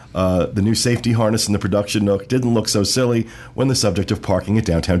 The new safety harness in the production nook didn't look so silly when the subject of parking at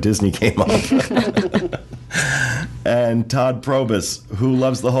Downtown Disney came up. And Todd Probus, who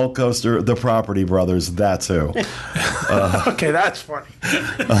loves the Hulk coaster, the Property Brothers, that's who. Okay, that's funny.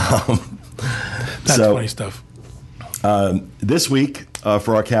 That's funny stuff. This week,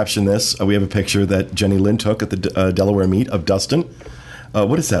 for our Caption This, we have a picture that Jenny Lynn took at the Delaware meet of Dustin.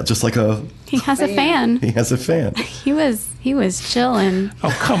 What is that? Just like a... He has a fan. He has a fan. He was chilling.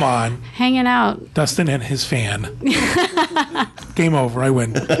 Oh, come on. Hanging out. Dustin and his fan. Game over. I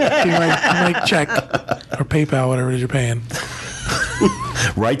win. Give my check or PayPal, whatever it is you're paying.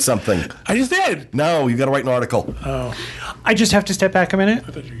 Write something. I just did. No, you got to write an article. Oh. I just have to step back a minute.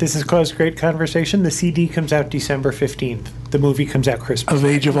 This has caused great conversation. The CD comes out December 15th. The movie comes out Christmas. Of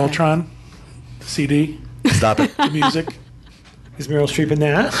Age of Ultron. CD. Stop it. The music. Is Meryl Streep in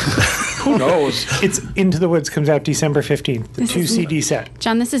that? Who knows? It's Into the Woods comes out December 15th. The 2 CD set.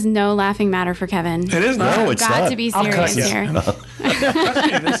 John, this is no laughing matter for Kevin. It is not. No, it's Got not. to be I'll cut serious you. here.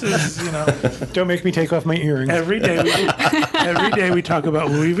 Trust me, this is, Don't make me take off my earrings. every day we talk about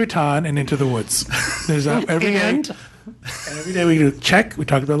Louis Vuitton and Into the Woods. There's every day. And Every day we do check. We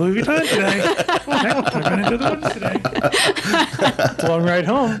talked about Louis Vuitton today. Check. We talked about Into the Woods today. long ride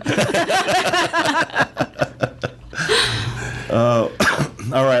home.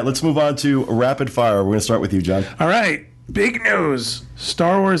 All right, let's move on to Rapid Fire. We're going to start with you, John. All right. Big news.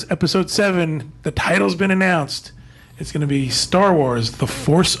 Star Wars Episode 7. The title's been announced. It's going to be Star Wars: The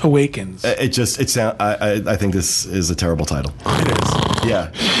Force Awakens. I think this is a terrible title. It is.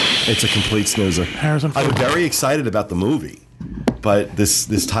 Yeah, it's a complete snoozer. Harrison Ford. I'm very excited about the movie, but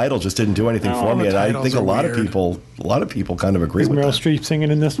this title just didn't do anything for me, the and I titles think a are lot weird. of people kind of agree Is with Meryl that. Streep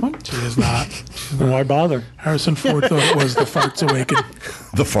singing in this one? She is not. Why bother? Harrison Ford thought it was The Farts Awaken.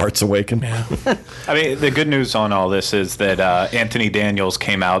 The farts awaken. Yeah. I mean, the good news on all this is that Anthony Daniels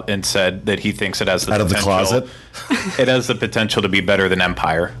came out and said that he thinks it has the Out of the potential. closet? It has the potential to be better than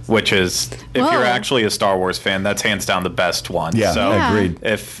Empire, which is, if Whoa. you're actually a Star Wars fan, that's hands down the best one. Yeah, So I agreed.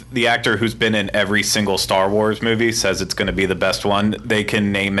 if the actor who's been in every single Star Wars movie says it's going to be the best one, they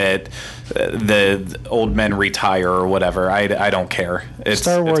can name it the Old Men Retire or whatever. I don't care.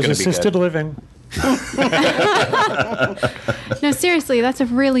 Star Wars it's gonna be assisted good. living. No, seriously, that's a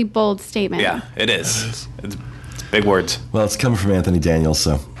really bold statement. Yeah, it is. It's big words. Well, it's coming from Anthony Daniels,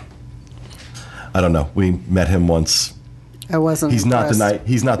 so I don't know. We met him once. I wasn't He's not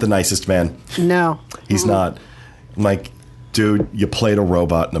the nicest man. No. He's not. I'm like, dude, you played a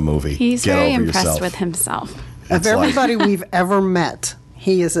robot in a movie. He's Get very over impressed yourself. with himself. Of It's like- everybody we've ever met,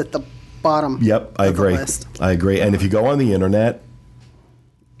 he is at the bottom. Yep, I of the agree. list. I agree. And if you go on the internet,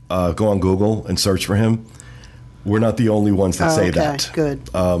 go on Google and search for him, we're not the only ones that say Okay, that. good.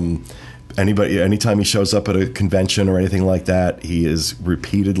 Anytime he shows up at a convention or anything like that, he is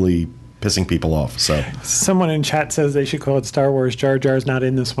repeatedly pissing people off. So Someone in chat says they should call it Star Wars. Jar Jar's not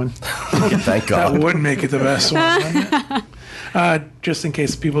in this one. thank That God. would make it the best one. Wouldn't it? Just in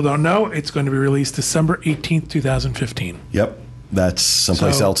case people don't know, it's going to be released December 18th, 2015. Yep. That's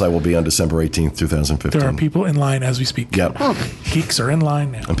someplace So- else I will be on December 18th, 2015. There are people in line as we speak. Yep. Geeks are in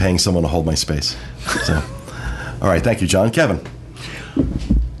line now. I'm paying someone to hold my space. So, all right. Thank you, John. Kevin.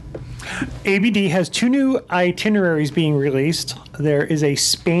 ABD has 2 new itineraries being released. There is a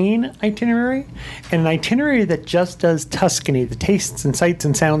Spain itinerary and an itinerary that just does Tuscany, the tastes and sights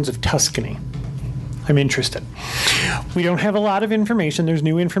and sounds of Tuscany. I'm interested. We don't have a lot of information. There's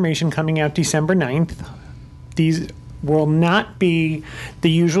new information coming out December 9th. These will not be the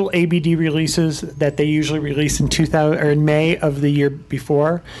usual ABD releases that they usually release in 2000 or in May of the year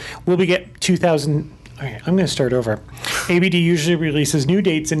before. We'll be get 2000. Okay, I'm going to start over. ABD usually releases new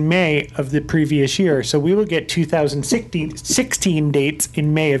dates in May of the previous year, so we will get 2016 dates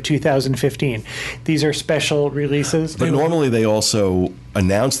in May of 2015. These are special releases. But normally they also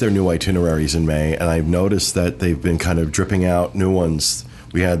announce their new itineraries in May, and I've noticed that they've been kind of dripping out new ones.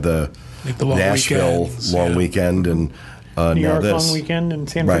 We had the Like the long Nashville weekends, long yeah. weekend and New now York this. long weekend in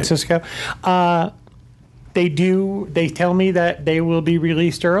San Right. Francisco. They tell me that they will be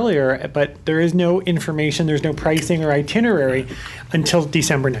released earlier, but there is no information, there's no pricing or itinerary until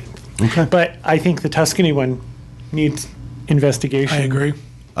December 9th. Okay. But I think the Tuscany one needs investigation. I agree.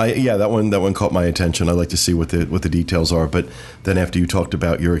 Yeah, that one caught my attention. I'd like to see what the details are. But then after you talked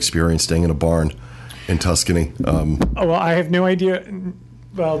about your experience staying in a barn in Tuscany, Oh, well, I have no idea.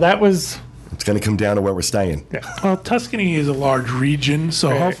 Well, that was... it's going to come down to where we're staying. Well, Tuscany is a large region, so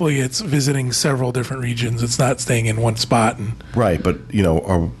Right. hopefully it's visiting several different regions. It's not staying in one spot. And Right, but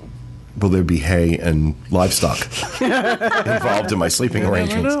will there be hay and livestock involved in my sleeping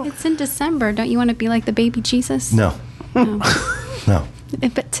arrangements? It's in December. Don't you want to be like the baby Jesus? No. No.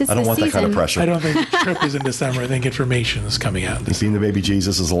 But 'tis I don't the want that kind of season. pressure. I don't think Trip is in December. I think information is coming out. Being the baby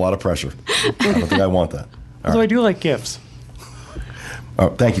Jesus is a lot of pressure. I don't think I want that. Although I do like gifts. Oh,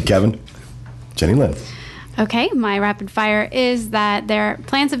 thank you, Kevin. Jenny Lynn. Okay, my rapid fire is that their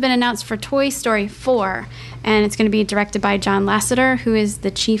plans have been announced for Toy Story 4, and it's going to be directed by John Lasseter, who is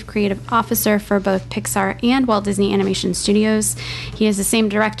the chief creative officer for both Pixar and Walt Disney Animation Studios. He is the same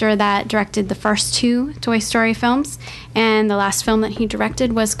director that directed the first 2 Toy Story films, and the last film that he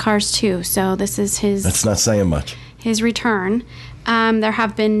directed was Cars 2, so this is That's not saying much. his return. There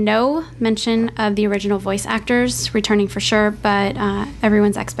have been no mention of the original voice actors returning for sure, but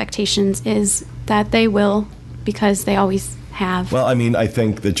everyone's expectations is that they will, because they always have. Well, I mean, I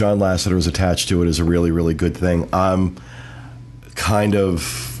think that John Lasseter is attached to it is a really, really good thing. I'm kind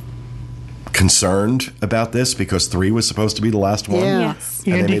of concerned about this because 3 was supposed to be the last one. Yeah. Yes.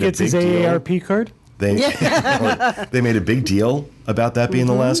 And they Andy made a gets his big deal. AARP card. They they made a big deal about that being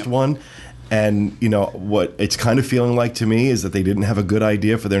the last one. And, you know, what it's kind of feeling like to me is that they didn't have a good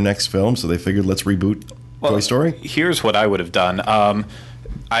idea for their next film, so they figured let's reboot Toy Story. Here's what I would have done.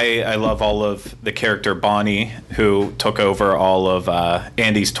 I love all of the character Bonnie, who took over all of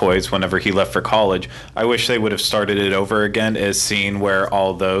Andy's toys whenever he left for college. I wish they would have started it over again as seeing where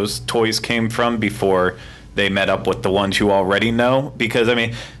all those toys came from before they met up with the ones you already know, because I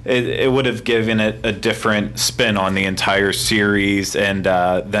mean it would have given it a different spin on the entire series, and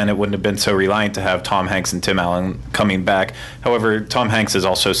then it wouldn't have been so reliant to have Tom Hanks and Tim Allen coming back. However, Tom Hanks has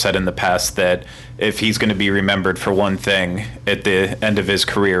also said in the past that if he's going to be remembered for one thing at the end of his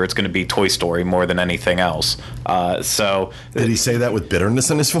career, it's going to be Toy Story more than anything else. So Did he say that with bitterness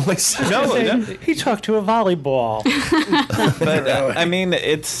in his voice? no, He talked to a volleyball. but I mean,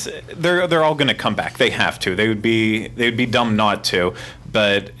 they're all going to come back. They have to. They'd be dumb not to.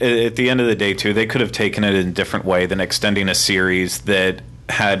 But at the end of the day, too, they could have taken it in a different way than extending a series that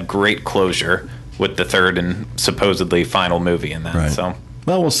had great closure with the third and supposedly final movie in that. Right. So,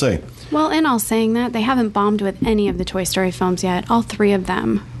 Well, we'll see. Well, in all saying that, they haven't bombed with any of the Toy Story films yet. All 3 of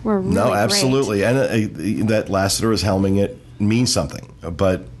them were really No, great. absolutely. And that Lasseter is helming it means something.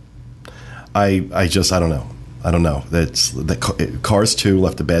 But I don't know. I don't know. Cars 2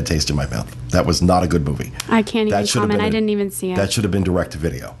 left a bad taste in my mouth. That was not a good movie. I can't That even should have comment. been I didn't even see it. That should have been direct to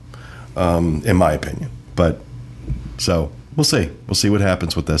video, in my opinion. But so we'll see. We'll see what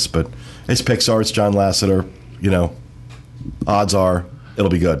happens with this. But it's Pixar. It's John Lasseter. You know, odds are it'll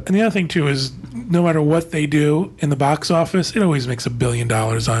be good. And the other thing too is, no matter what they do in the box office, it always makes $1 billion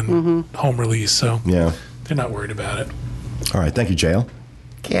on home release. So Yeah. they're not worried about it. All right. Thank you, JL.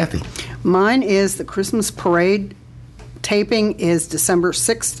 Kathy. Mine is the Christmas parade. Taping is December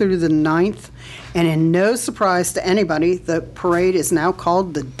 6th through the 9th. And in no surprise to anybody, the parade is now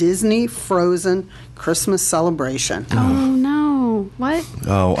called the Disney Frozen Christmas Celebration. Oh, no. What?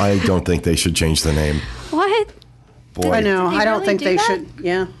 Oh, I don't think they should change the name. What? Boy. I know. Did they I don't really think do they that? should.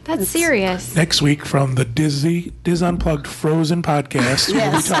 Yeah. That's serious. Next week from the Diz Unplugged Frozen podcast, we'll be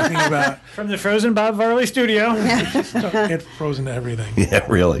Yes. talking about From the Frozen Bob Varley studio. get frozen to everything. Yeah,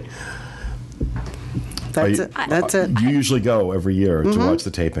 really. That's you- it. That's it. You usually go every year to watch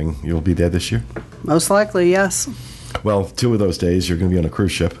the taping. You'll be there this year? Most likely, yes. Well, 2 of those days you're going to be on a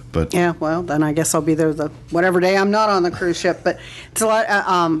cruise ship, but Yeah, well, then I guess I'll be there the whatever day I'm not on the cruise ship. But it's a lot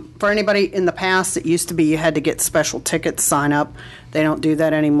for anybody in the past. It used to be you had to get special tickets, sign up. They don't do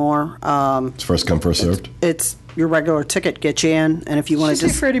that anymore. it's first come, first served. It's your regular ticket gets you in, and if you want Is to she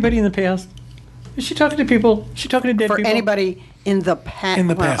just for anybody in the past? Is she talking to people? Is she talking to dead for people? anybody in the past. In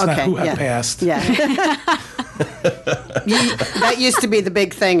the past, not who have passed. Yeah. That used to be the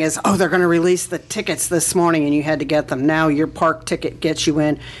big thing is, they're going to release the tickets this morning and you had to get them. Now your park ticket gets you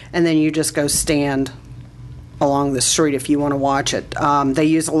in and then you just go stand along the street if you want to watch it. They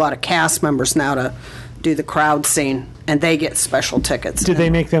use a lot of cast members now to do the crowd scene and they get special tickets. Did they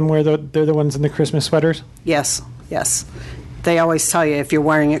make them wear they're the ones in the Christmas sweaters? Yes, yes. They always tell you if you're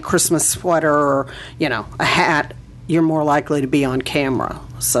wearing a Christmas sweater or, a hat, you're more likely to be on camera.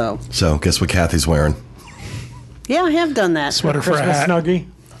 So, Guess what Kathy's wearing? yeah, I have done that. Sweater for a Christmas hat. snuggie.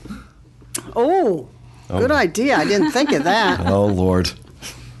 Oh, good idea. I didn't think of that. Oh, Lord.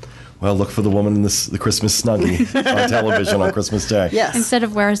 Well, look for the woman in the Christmas snuggie on television on Christmas Day. Yes. Instead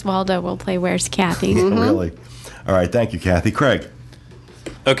of Where's Waldo, we'll play Where's Kathy. Really. All right. Thank you, Kathy. Craig.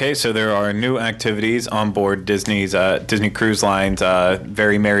 okay, so there are new activities on board Disney's Disney Cruise Line's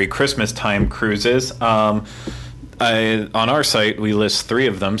Very Merry Christmas Time cruises. On our site, we list 3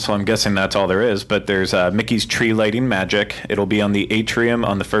 of them, so I'm guessing that's all there is. But there's Mickey's Tree Lighting Magic. It'll be on the atrium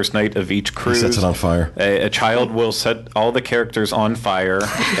on the first night of each cruise. He sets it on fire. A child will set all the characters on fire,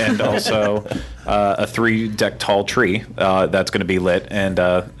 and also a 3-deck tall tree that's going to be lit. And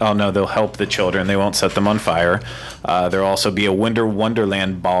oh no, they'll help the children. They won't set them on fire. There'll also be a Winter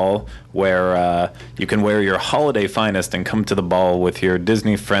Wonderland ball where you can wear your holiday finest and come to the ball with your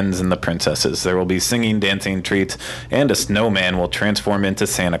Disney friends and the princesses. There will be singing, dancing treats, and a snowman will transform into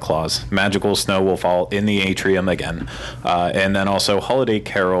Santa Claus. Magical snow will fall in the atrium again. And then also holiday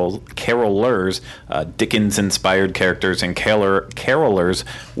carolers, Dickens-inspired characters and carolers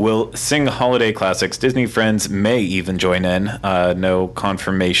will sing holiday classics. Disney friends may even join in. No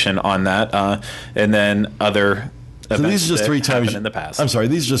confirmation on that. And then other So these are just 3 times in the past. I'm sorry,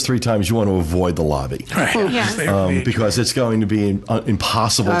 these are just 3 times you want to avoid the lobby. Yeah. Because it's going to be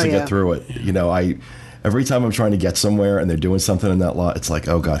impossible to get through it. You know, every time I'm trying to get somewhere and they're doing something in that lot, it's like,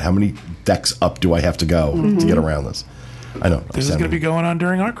 oh God, how many decks up do I have to go to get around this? I know. This is going to be going on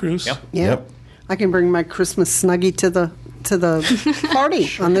during our cruise. Yep. I can bring my Christmas Snuggie to the party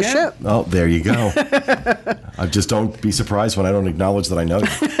on the ship. Oh, there you go. I just don't be surprised when I don't acknowledge that I know you.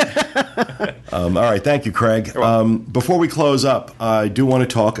 All right, thank you, Craig. Before we close up, I do want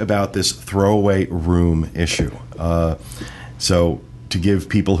to talk about this throwaway room issue. So to give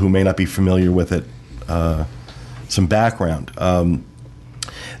people who may not be familiar with it some background,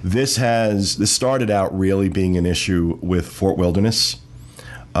 this started out really being an issue with Fort Wilderness.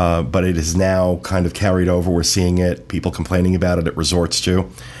 But it is now kind of carried over. We're seeing it, people complaining about it at resorts too.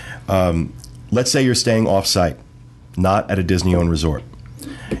 Let's say you're staying off-site, not at a Disney-owned resort,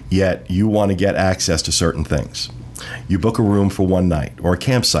 yet you want to get access to certain things. You book a room for one night or a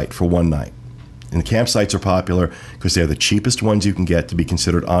campsite for one night. And the campsites are popular because they're the cheapest ones you can get to be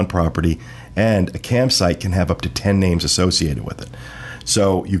considered on property, and a campsite can have up to 10 names associated with it.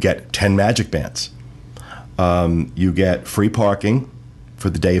 So you get 10 magic bands. You get free parking for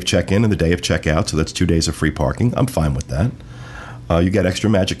the day of check-in and the day of check-out, so that's 2 days of free parking. I'm fine with that. You get extra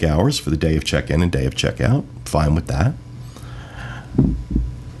magic hours for the day of check-in and day of check-out. Fine with that.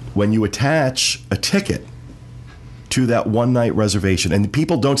 When you attach a ticket to that one-night reservation, and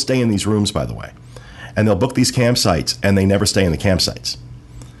people don't stay in these rooms, by the way, and they'll book these campsites, and they never stay in the campsites.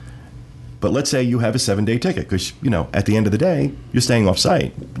 But let's say you have a 7-day ticket, because, you know, at the end of the day, you're staying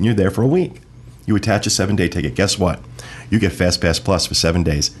off-site, and you're there for a week. You attach a 7-day ticket. Guess what? You get FastPass Plus for 7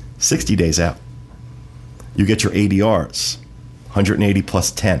 days, 60 days out. You get your ADRs, 180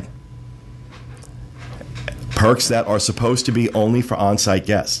 plus 10. Perks that are supposed to be only for on-site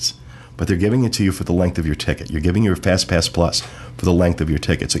guests, but they're giving it to you for the length of your ticket. You're giving your FastPass Plus for the length of your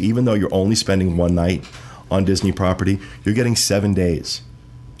ticket. So even though you're only spending one night on Disney property, you're getting 7 days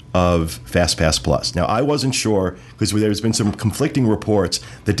of FastPass Plus. Now, I wasn't sure, because there's been some conflicting reports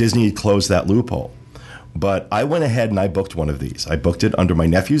that Disney had closed that loophole. But I went ahead and I booked one of these. I booked it under my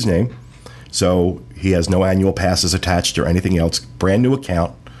nephew's name, so he has no annual passes attached or anything else. Brand new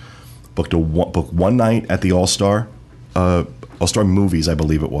account. Booked one night at the All-Star Movies, I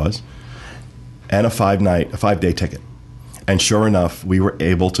believe it was, and a 5-day ticket. And sure enough, we were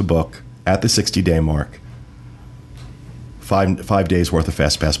able to book at the 60-day mark 5 days worth of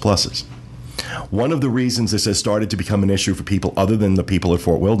FastPass Pluses. One of the reasons this has started to become an issue for people other than the people at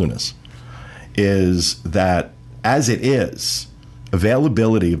Fort Wilderness is that, as it is,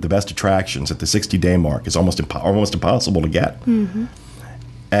 availability of the best attractions at the 60-day mark is almost impossible to get. Mm-hmm.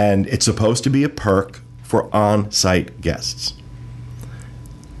 And it's supposed to be a perk for on-site guests.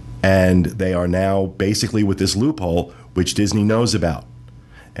 And they are now basically with this loophole, which Disney knows about.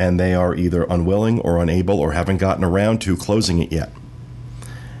 And they are either unwilling or unable or haven't gotten around to closing it yet.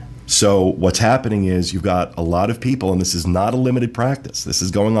 So what's happening is you've got a lot of people, and this is not a limited practice. This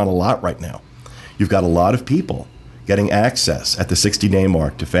is going on a lot right now. You've got a lot of people getting access at the 60-day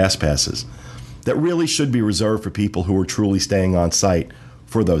mark to fast passes that really should be reserved for people who are truly staying on site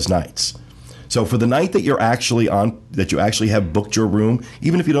for those nights. So for the night that you're actually on, that you actually have booked your room,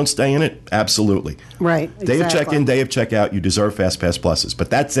 even if you don't stay in it, absolutely. Right, exactly. Day of check-in, day of check-out, you deserve FastPass Pluses. But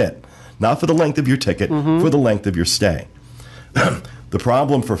that's it. Not for the length of your ticket, for the length of your stay. The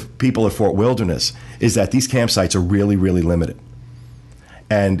problem for people at Fort Wilderness is that these campsites are really, really limited.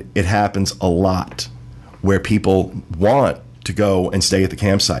 And it happens a lot where people want to go and stay at the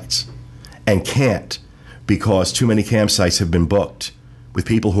campsites and can't because too many campsites have been booked with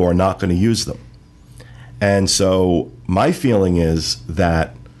people who are not going to use them. And so my feeling is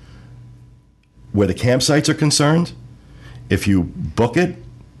that where the campsites are concerned, if you book it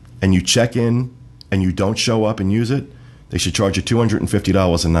and you check in and you don't show up and use it, they should charge you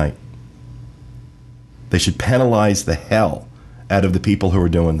 $250 a night. They should penalize the hell out of the people who are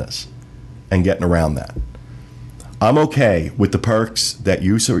doing this and getting around that. I'm okay with the perks that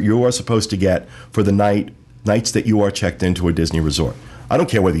you are supposed to get for the nights that you are checked into a Disney resort. I don't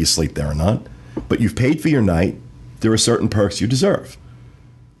care whether you sleep there or not, but you've paid for your night. There are certain perks you deserve.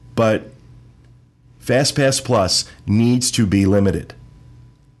 But FastPass Plus needs to be limited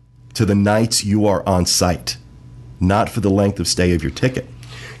to the nights you are on site, not for the length of stay of your ticket.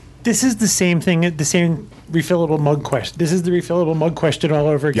 This is the same thing, the same refillable mug question. This is the refillable mug question all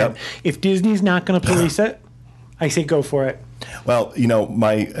over again. Yep. If Disney's not going to police it, I say go for it. Well,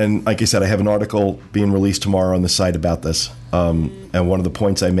 and like I said, I have an article being released tomorrow on the site about this. And one of the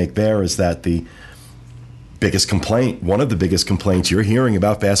points I make there is that one of the biggest complaints you're hearing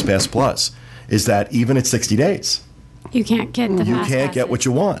about FastPass Plus is that even at 60 days, You can't get the you fast can't get passes. what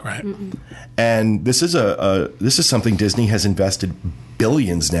you want. Right. And this is something Disney has invested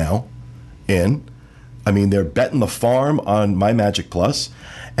billions now in. I mean, they're betting the farm on My Magic Plus,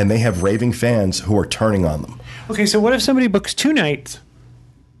 and they have raving fans who are turning on them. Okay, so what if somebody books 2 nights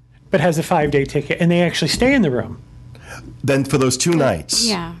but has a 5-day ticket and they actually stay in the room? Then for those 2 nights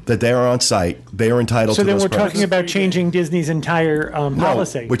Yeah. that they are on site, they are entitled So to then those we're perks. talking about changing Disney's entire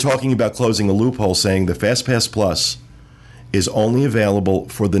policy. No, we're talking about closing a loophole, saying the FastPass Plus is only available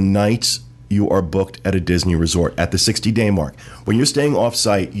for the nights you are booked at a Disney resort at the 60-day mark. When you're staying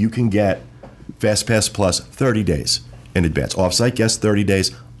off-site, you can get FastPass Plus 30 days in advance. Off-site guests 30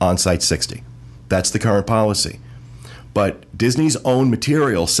 days, on-site 60. That's the current policy. But Disney's own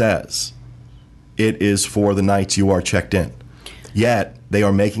material says it is for the nights you are checked in. Yet, they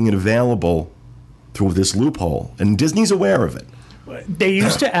are making it available through this loophole, and Disney's aware of it. They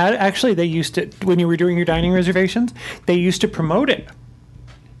used to add, actually, when you were doing your dining reservations, they used to promote it.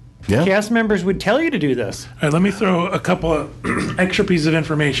 Yeah. Cast members would tell you to do this. All right, let me throw a couple of extra pieces of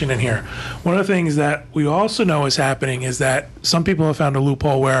information in here. One of the things that we also know is happening is that some people have found a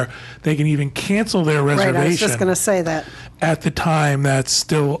loophole where they can even cancel their reservation Right, I was just going to say that. at the time that's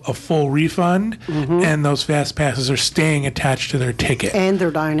still a full refund, and those fast passes are staying attached to their ticket. And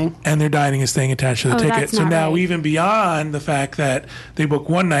they're dining. And their dining is staying attached to the Oh, ticket. that's So not now, right. even beyond the fact that they book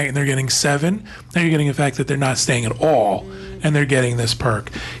one night and they're getting 7, now you're getting the fact that they're not staying at all and they're getting this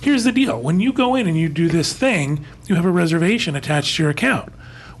perk. Here's the deal. When you go in and you do this thing, you have a reservation attached to your account.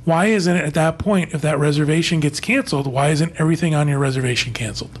 Why isn't it at that point, if that reservation gets canceled, why isn't everything on your reservation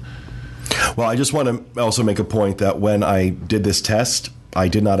canceled? Well, I just want to also make a point that when I did this test, I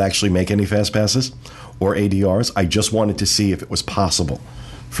did not actually make any fast passes or ADRs. I just wanted to see if it was possible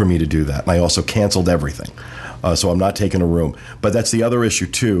for me to do that. And I also canceled everything. So I'm not taking a room. But that's the other issue,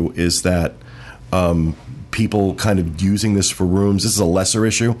 too, is that people kind of using this for rooms. This is a lesser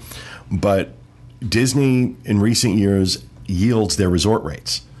issue. But Disney, in recent years, yields their resort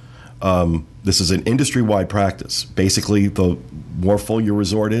rates. This is an industry-wide practice. Basically, the more full your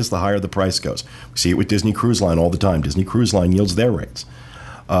resort is, the higher the price goes. We see it with Disney Cruise Line all the time. Disney Cruise Line yields their rates.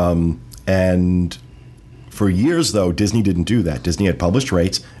 And for years, though, Disney didn't do that. Disney had published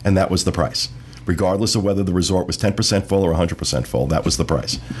rates, and that was the price. Regardless of whether the resort was 10% full or 100% full, that was the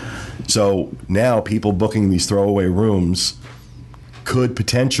price. So now people booking these throwaway rooms could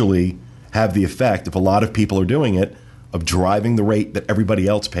potentially have the effect, if a lot of people are doing it, of driving the rate that everybody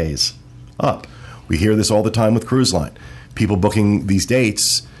else pays up. We hear this all the time with Cruise Line. People booking these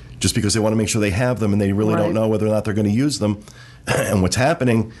dates just because they want to make sure they have them and they really don't know whether or not they're going to use them. And what's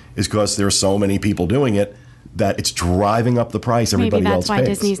happening is because there are so many people doing it that it's driving up the price everybody Maybe else that's why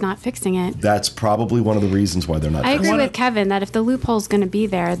pays. Disney's not fixing it. That's probably one of the reasons why they're not I fixing agree it. with Kevin that if the loophole's going to be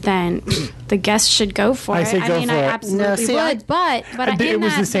there, then the guests should go for I it. say go I for I it. absolutely No, see, would, but it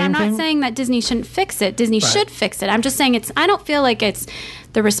was the same I'm not thing. saying that Disney shouldn't fix it. Disney should fix it. I'm just saying I don't feel like it's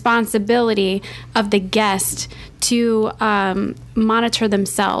the responsibility of the guest to monitor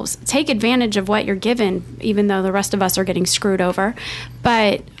themselves. Take advantage of what you're given, even though the rest of us are getting screwed over.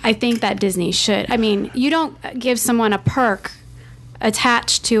 But I think that Disney should. I mean, you don't give someone a perk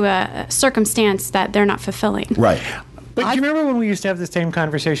attached to a circumstance that they're not fulfilling. Right. But do you remember when we used to have the same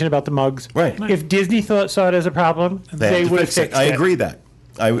conversation about the mugs? Right. If Disney saw it as a problem, they have to would have fix it. fixed I it. agree that.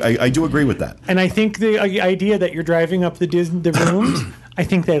 I do agree with that. And I think the idea that you're driving up the rooms, I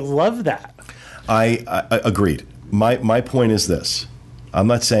think they love that. I agreed. My point is this. I'm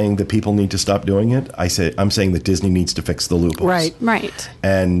not saying that people need to stop doing it. I'm saying that Disney needs to fix the loopholes. Right. Right.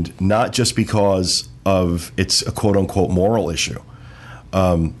 And not just because of it's a quote-unquote moral issue,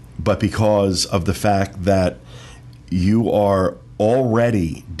 but because of the fact that you are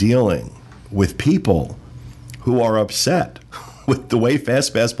already dealing with people who are upset with the way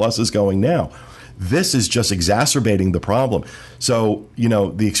FastPass Plus is going now. This is just exacerbating the problem. So, you know,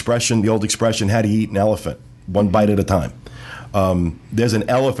 the old expression, how do you eat an elephant? One bite at a time. There's an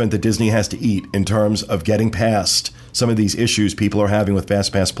elephant that Disney has to eat in terms of getting past some of these issues people are having with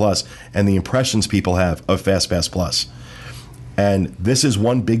FastPass Plus and the impressions people have of FastPass Plus. And this is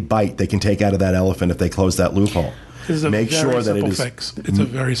one big bite they can take out of that elephant if they close that loophole. Make sure that it is. It's a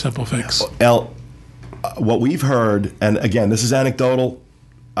very simple fix. What we've heard, and again, this is anecdotal.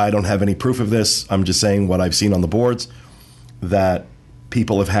 I don't have any proof of this. I'm just saying what I've seen on the boards, that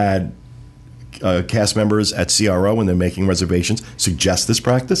people have had cast members at CRO when they're making reservations suggest this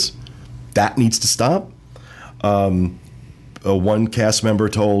practice. That needs to stop. One cast member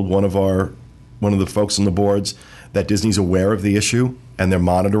told one of the folks on the boards that Disney's aware of the issue and they're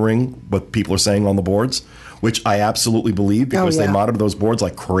monitoring what people are saying on the boards, which I absolutely believe because they monitor those boards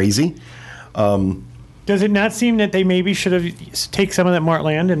like crazy. Does it not seem that they maybe should have take some of that Mart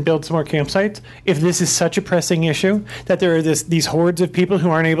land and build some more campsites? If this is such a pressing issue that there are these hordes of people who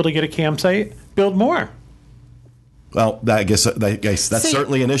aren't able to get a campsite, build more. Well, I guess that's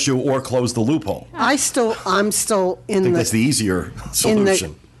certainly an issue, or close the loophole. I'm still in that's the easier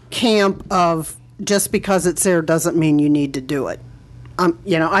solution. In the camp of just because it's there doesn't mean you need to do it.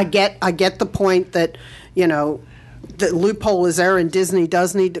 You know, I get the point that, you know, the loophole is there and Disney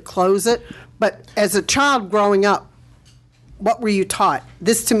does need to close it. But as a child growing up, what were you taught?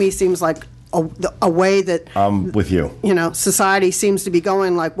 This to me seems like a way that I'm with you. You know, society seems to be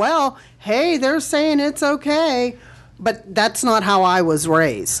going like, well, hey, they're saying it's okay, but that's not how I was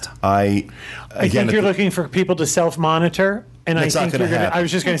raised. I think you're looking for people to self-monitor, and I think you're going to. I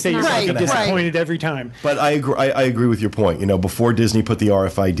was just going to say you're going to be disappointed every time. But I agree with your point. You know, before Disney put the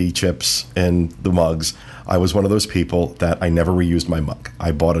RFID chips in the mugs, I was one of those people that I never reused my mug.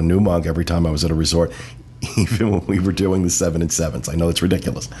 I bought a new mug every time I was at a resort, even when we were doing the 7 and 7s. I know it's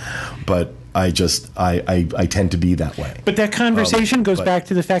ridiculous, but I tend to be that way. But that conversation goes back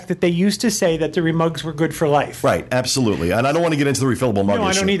to the fact that they used to say that the mugs were good for life. Right, absolutely. And I don't want to get into the refillable mug issue. No,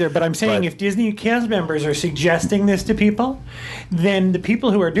 I don't either. But I'm saying if Disney cast members are suggesting this to people, then the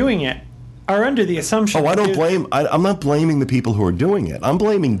people who are doing it are under the assumption. I'm not blaming the people who are doing it. I'm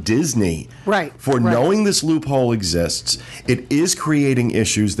blaming Disney for knowing this loophole exists. It is creating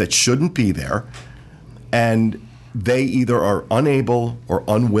issues that shouldn't be there, and they either are unable or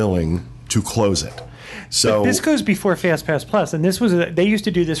unwilling to close it. So but this goes before FastPass Plus, and this was they used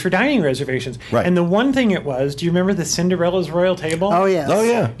to do this for dining reservations. Right. And the one thing it was, do you remember the Cinderella's Royal Table? Oh yes. Oh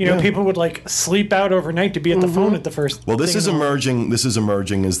yeah. You know, people would like sleep out overnight to be at the phone at the first. Well, this is emerging. This is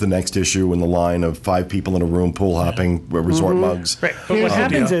emerging as the next issue in the line of 5 people in a room pool hopping resort mugs. Right. But what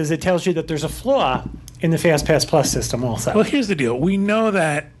happens is it tells you that there's a flaw in the FastPass Plus system also. Well, here's the deal. We know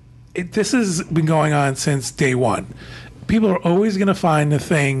that this has been going on since day one. People are always going to find the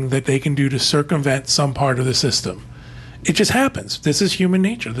thing that they can do to circumvent some part of the system. It just happens. This is human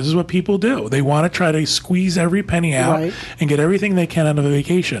nature. This is what people do. They want to try to squeeze every penny out and get everything they can out of a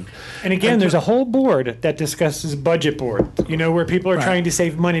vacation. And again, there's a whole board that discusses budget board, you know, where people are trying to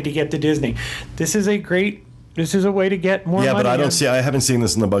save money to get to Disney. This is a way to get more money. Yeah, but I haven't seen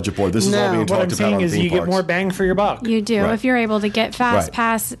this in the budget board. This is all being talked about on theme parks. What I'm saying is you get more bang for your buck. You do. If you're able to get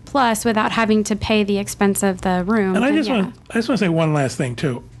FastPass Plus without having to pay the expense of the room. And I just want to say one last thing,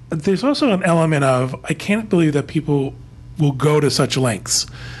 too. There's also an element of, I can't believe that people will go to such lengths.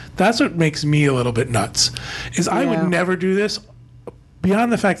 That's what makes me a little bit nuts, is I would never do this.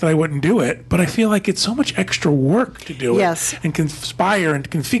 Beyond the fact that I wouldn't do it, but I feel like it's so much extra work to do it and conspire and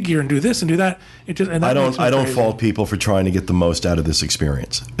configure and do this and do that. I don't fault people for trying to get the most out of this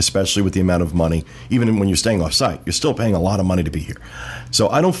experience, especially with the amount of money. Even when you're staying off site, you're still paying a lot of money to be here. So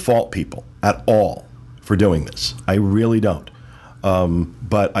I don't fault people at all for doing this. I really don't.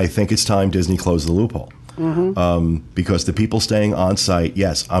 But I think it's time Disney closed the loophole. Because the people staying on site,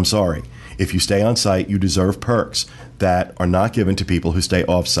 yes, I'm sorry. If you stay on site, you deserve perks that are not given to people who stay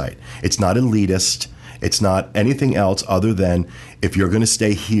off site. It's not elitist. It's not anything else other than if you're going to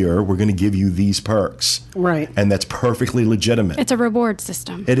stay here, we're going to give you these perks. Right. And that's perfectly legitimate. It's a reward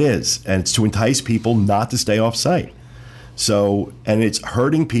system. It is. And it's to entice people not to stay off site. So, and it's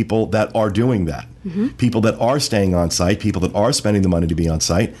hurting people that are doing that. People that are staying on site, people that are spending the money to be on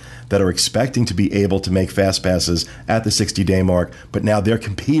site, that are expecting to be able to make fast passes at the 60-day mark, but now they're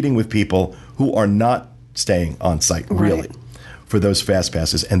competing with people who are not staying on site, really, for those fast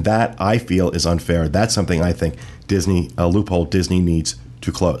passes. And that, I feel, is unfair. That's something I think a loophole Disney needs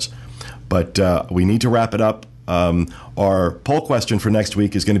to close. But we need to wrap it up. Our poll question for next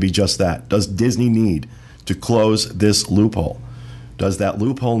week is going to be just that. Does Disney need to close this loophole? Does that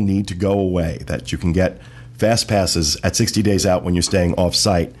loophole need to go away, that you can get fast passes at 60 days out when you're staying off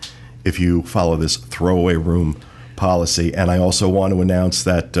site if you follow this throwaway room policy. And I also want to announce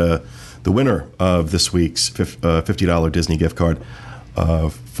that the winner of this week's $50 Disney gift card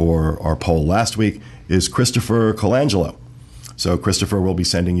for our poll last week is Christopher Colangelo. So Christopher will be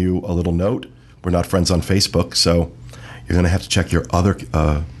sending you a little note. We're not friends on Facebook, so you're going to have to check your other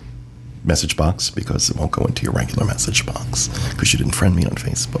message box because it won't go into your regular message box because you didn't friend me on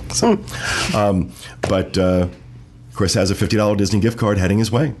Facebook. So, but Chris has a $50 Disney gift card heading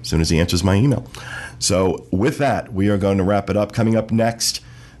his way as soon as he answers my email. So with that, we are going to wrap it up. Coming up next,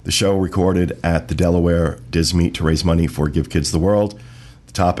 the show recorded at the Delaware Dismeet to raise money for Give Kids the World.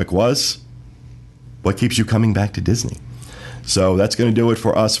 The topic was, what keeps you coming back to Disney? So that's going to do it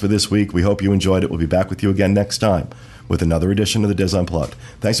for us for this week. We hope you enjoyed it. We'll be back with you again next time with another edition of the Dis Unplugged.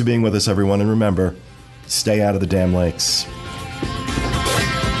 Thanks for being with us, everyone. And remember, stay out of the damn lakes.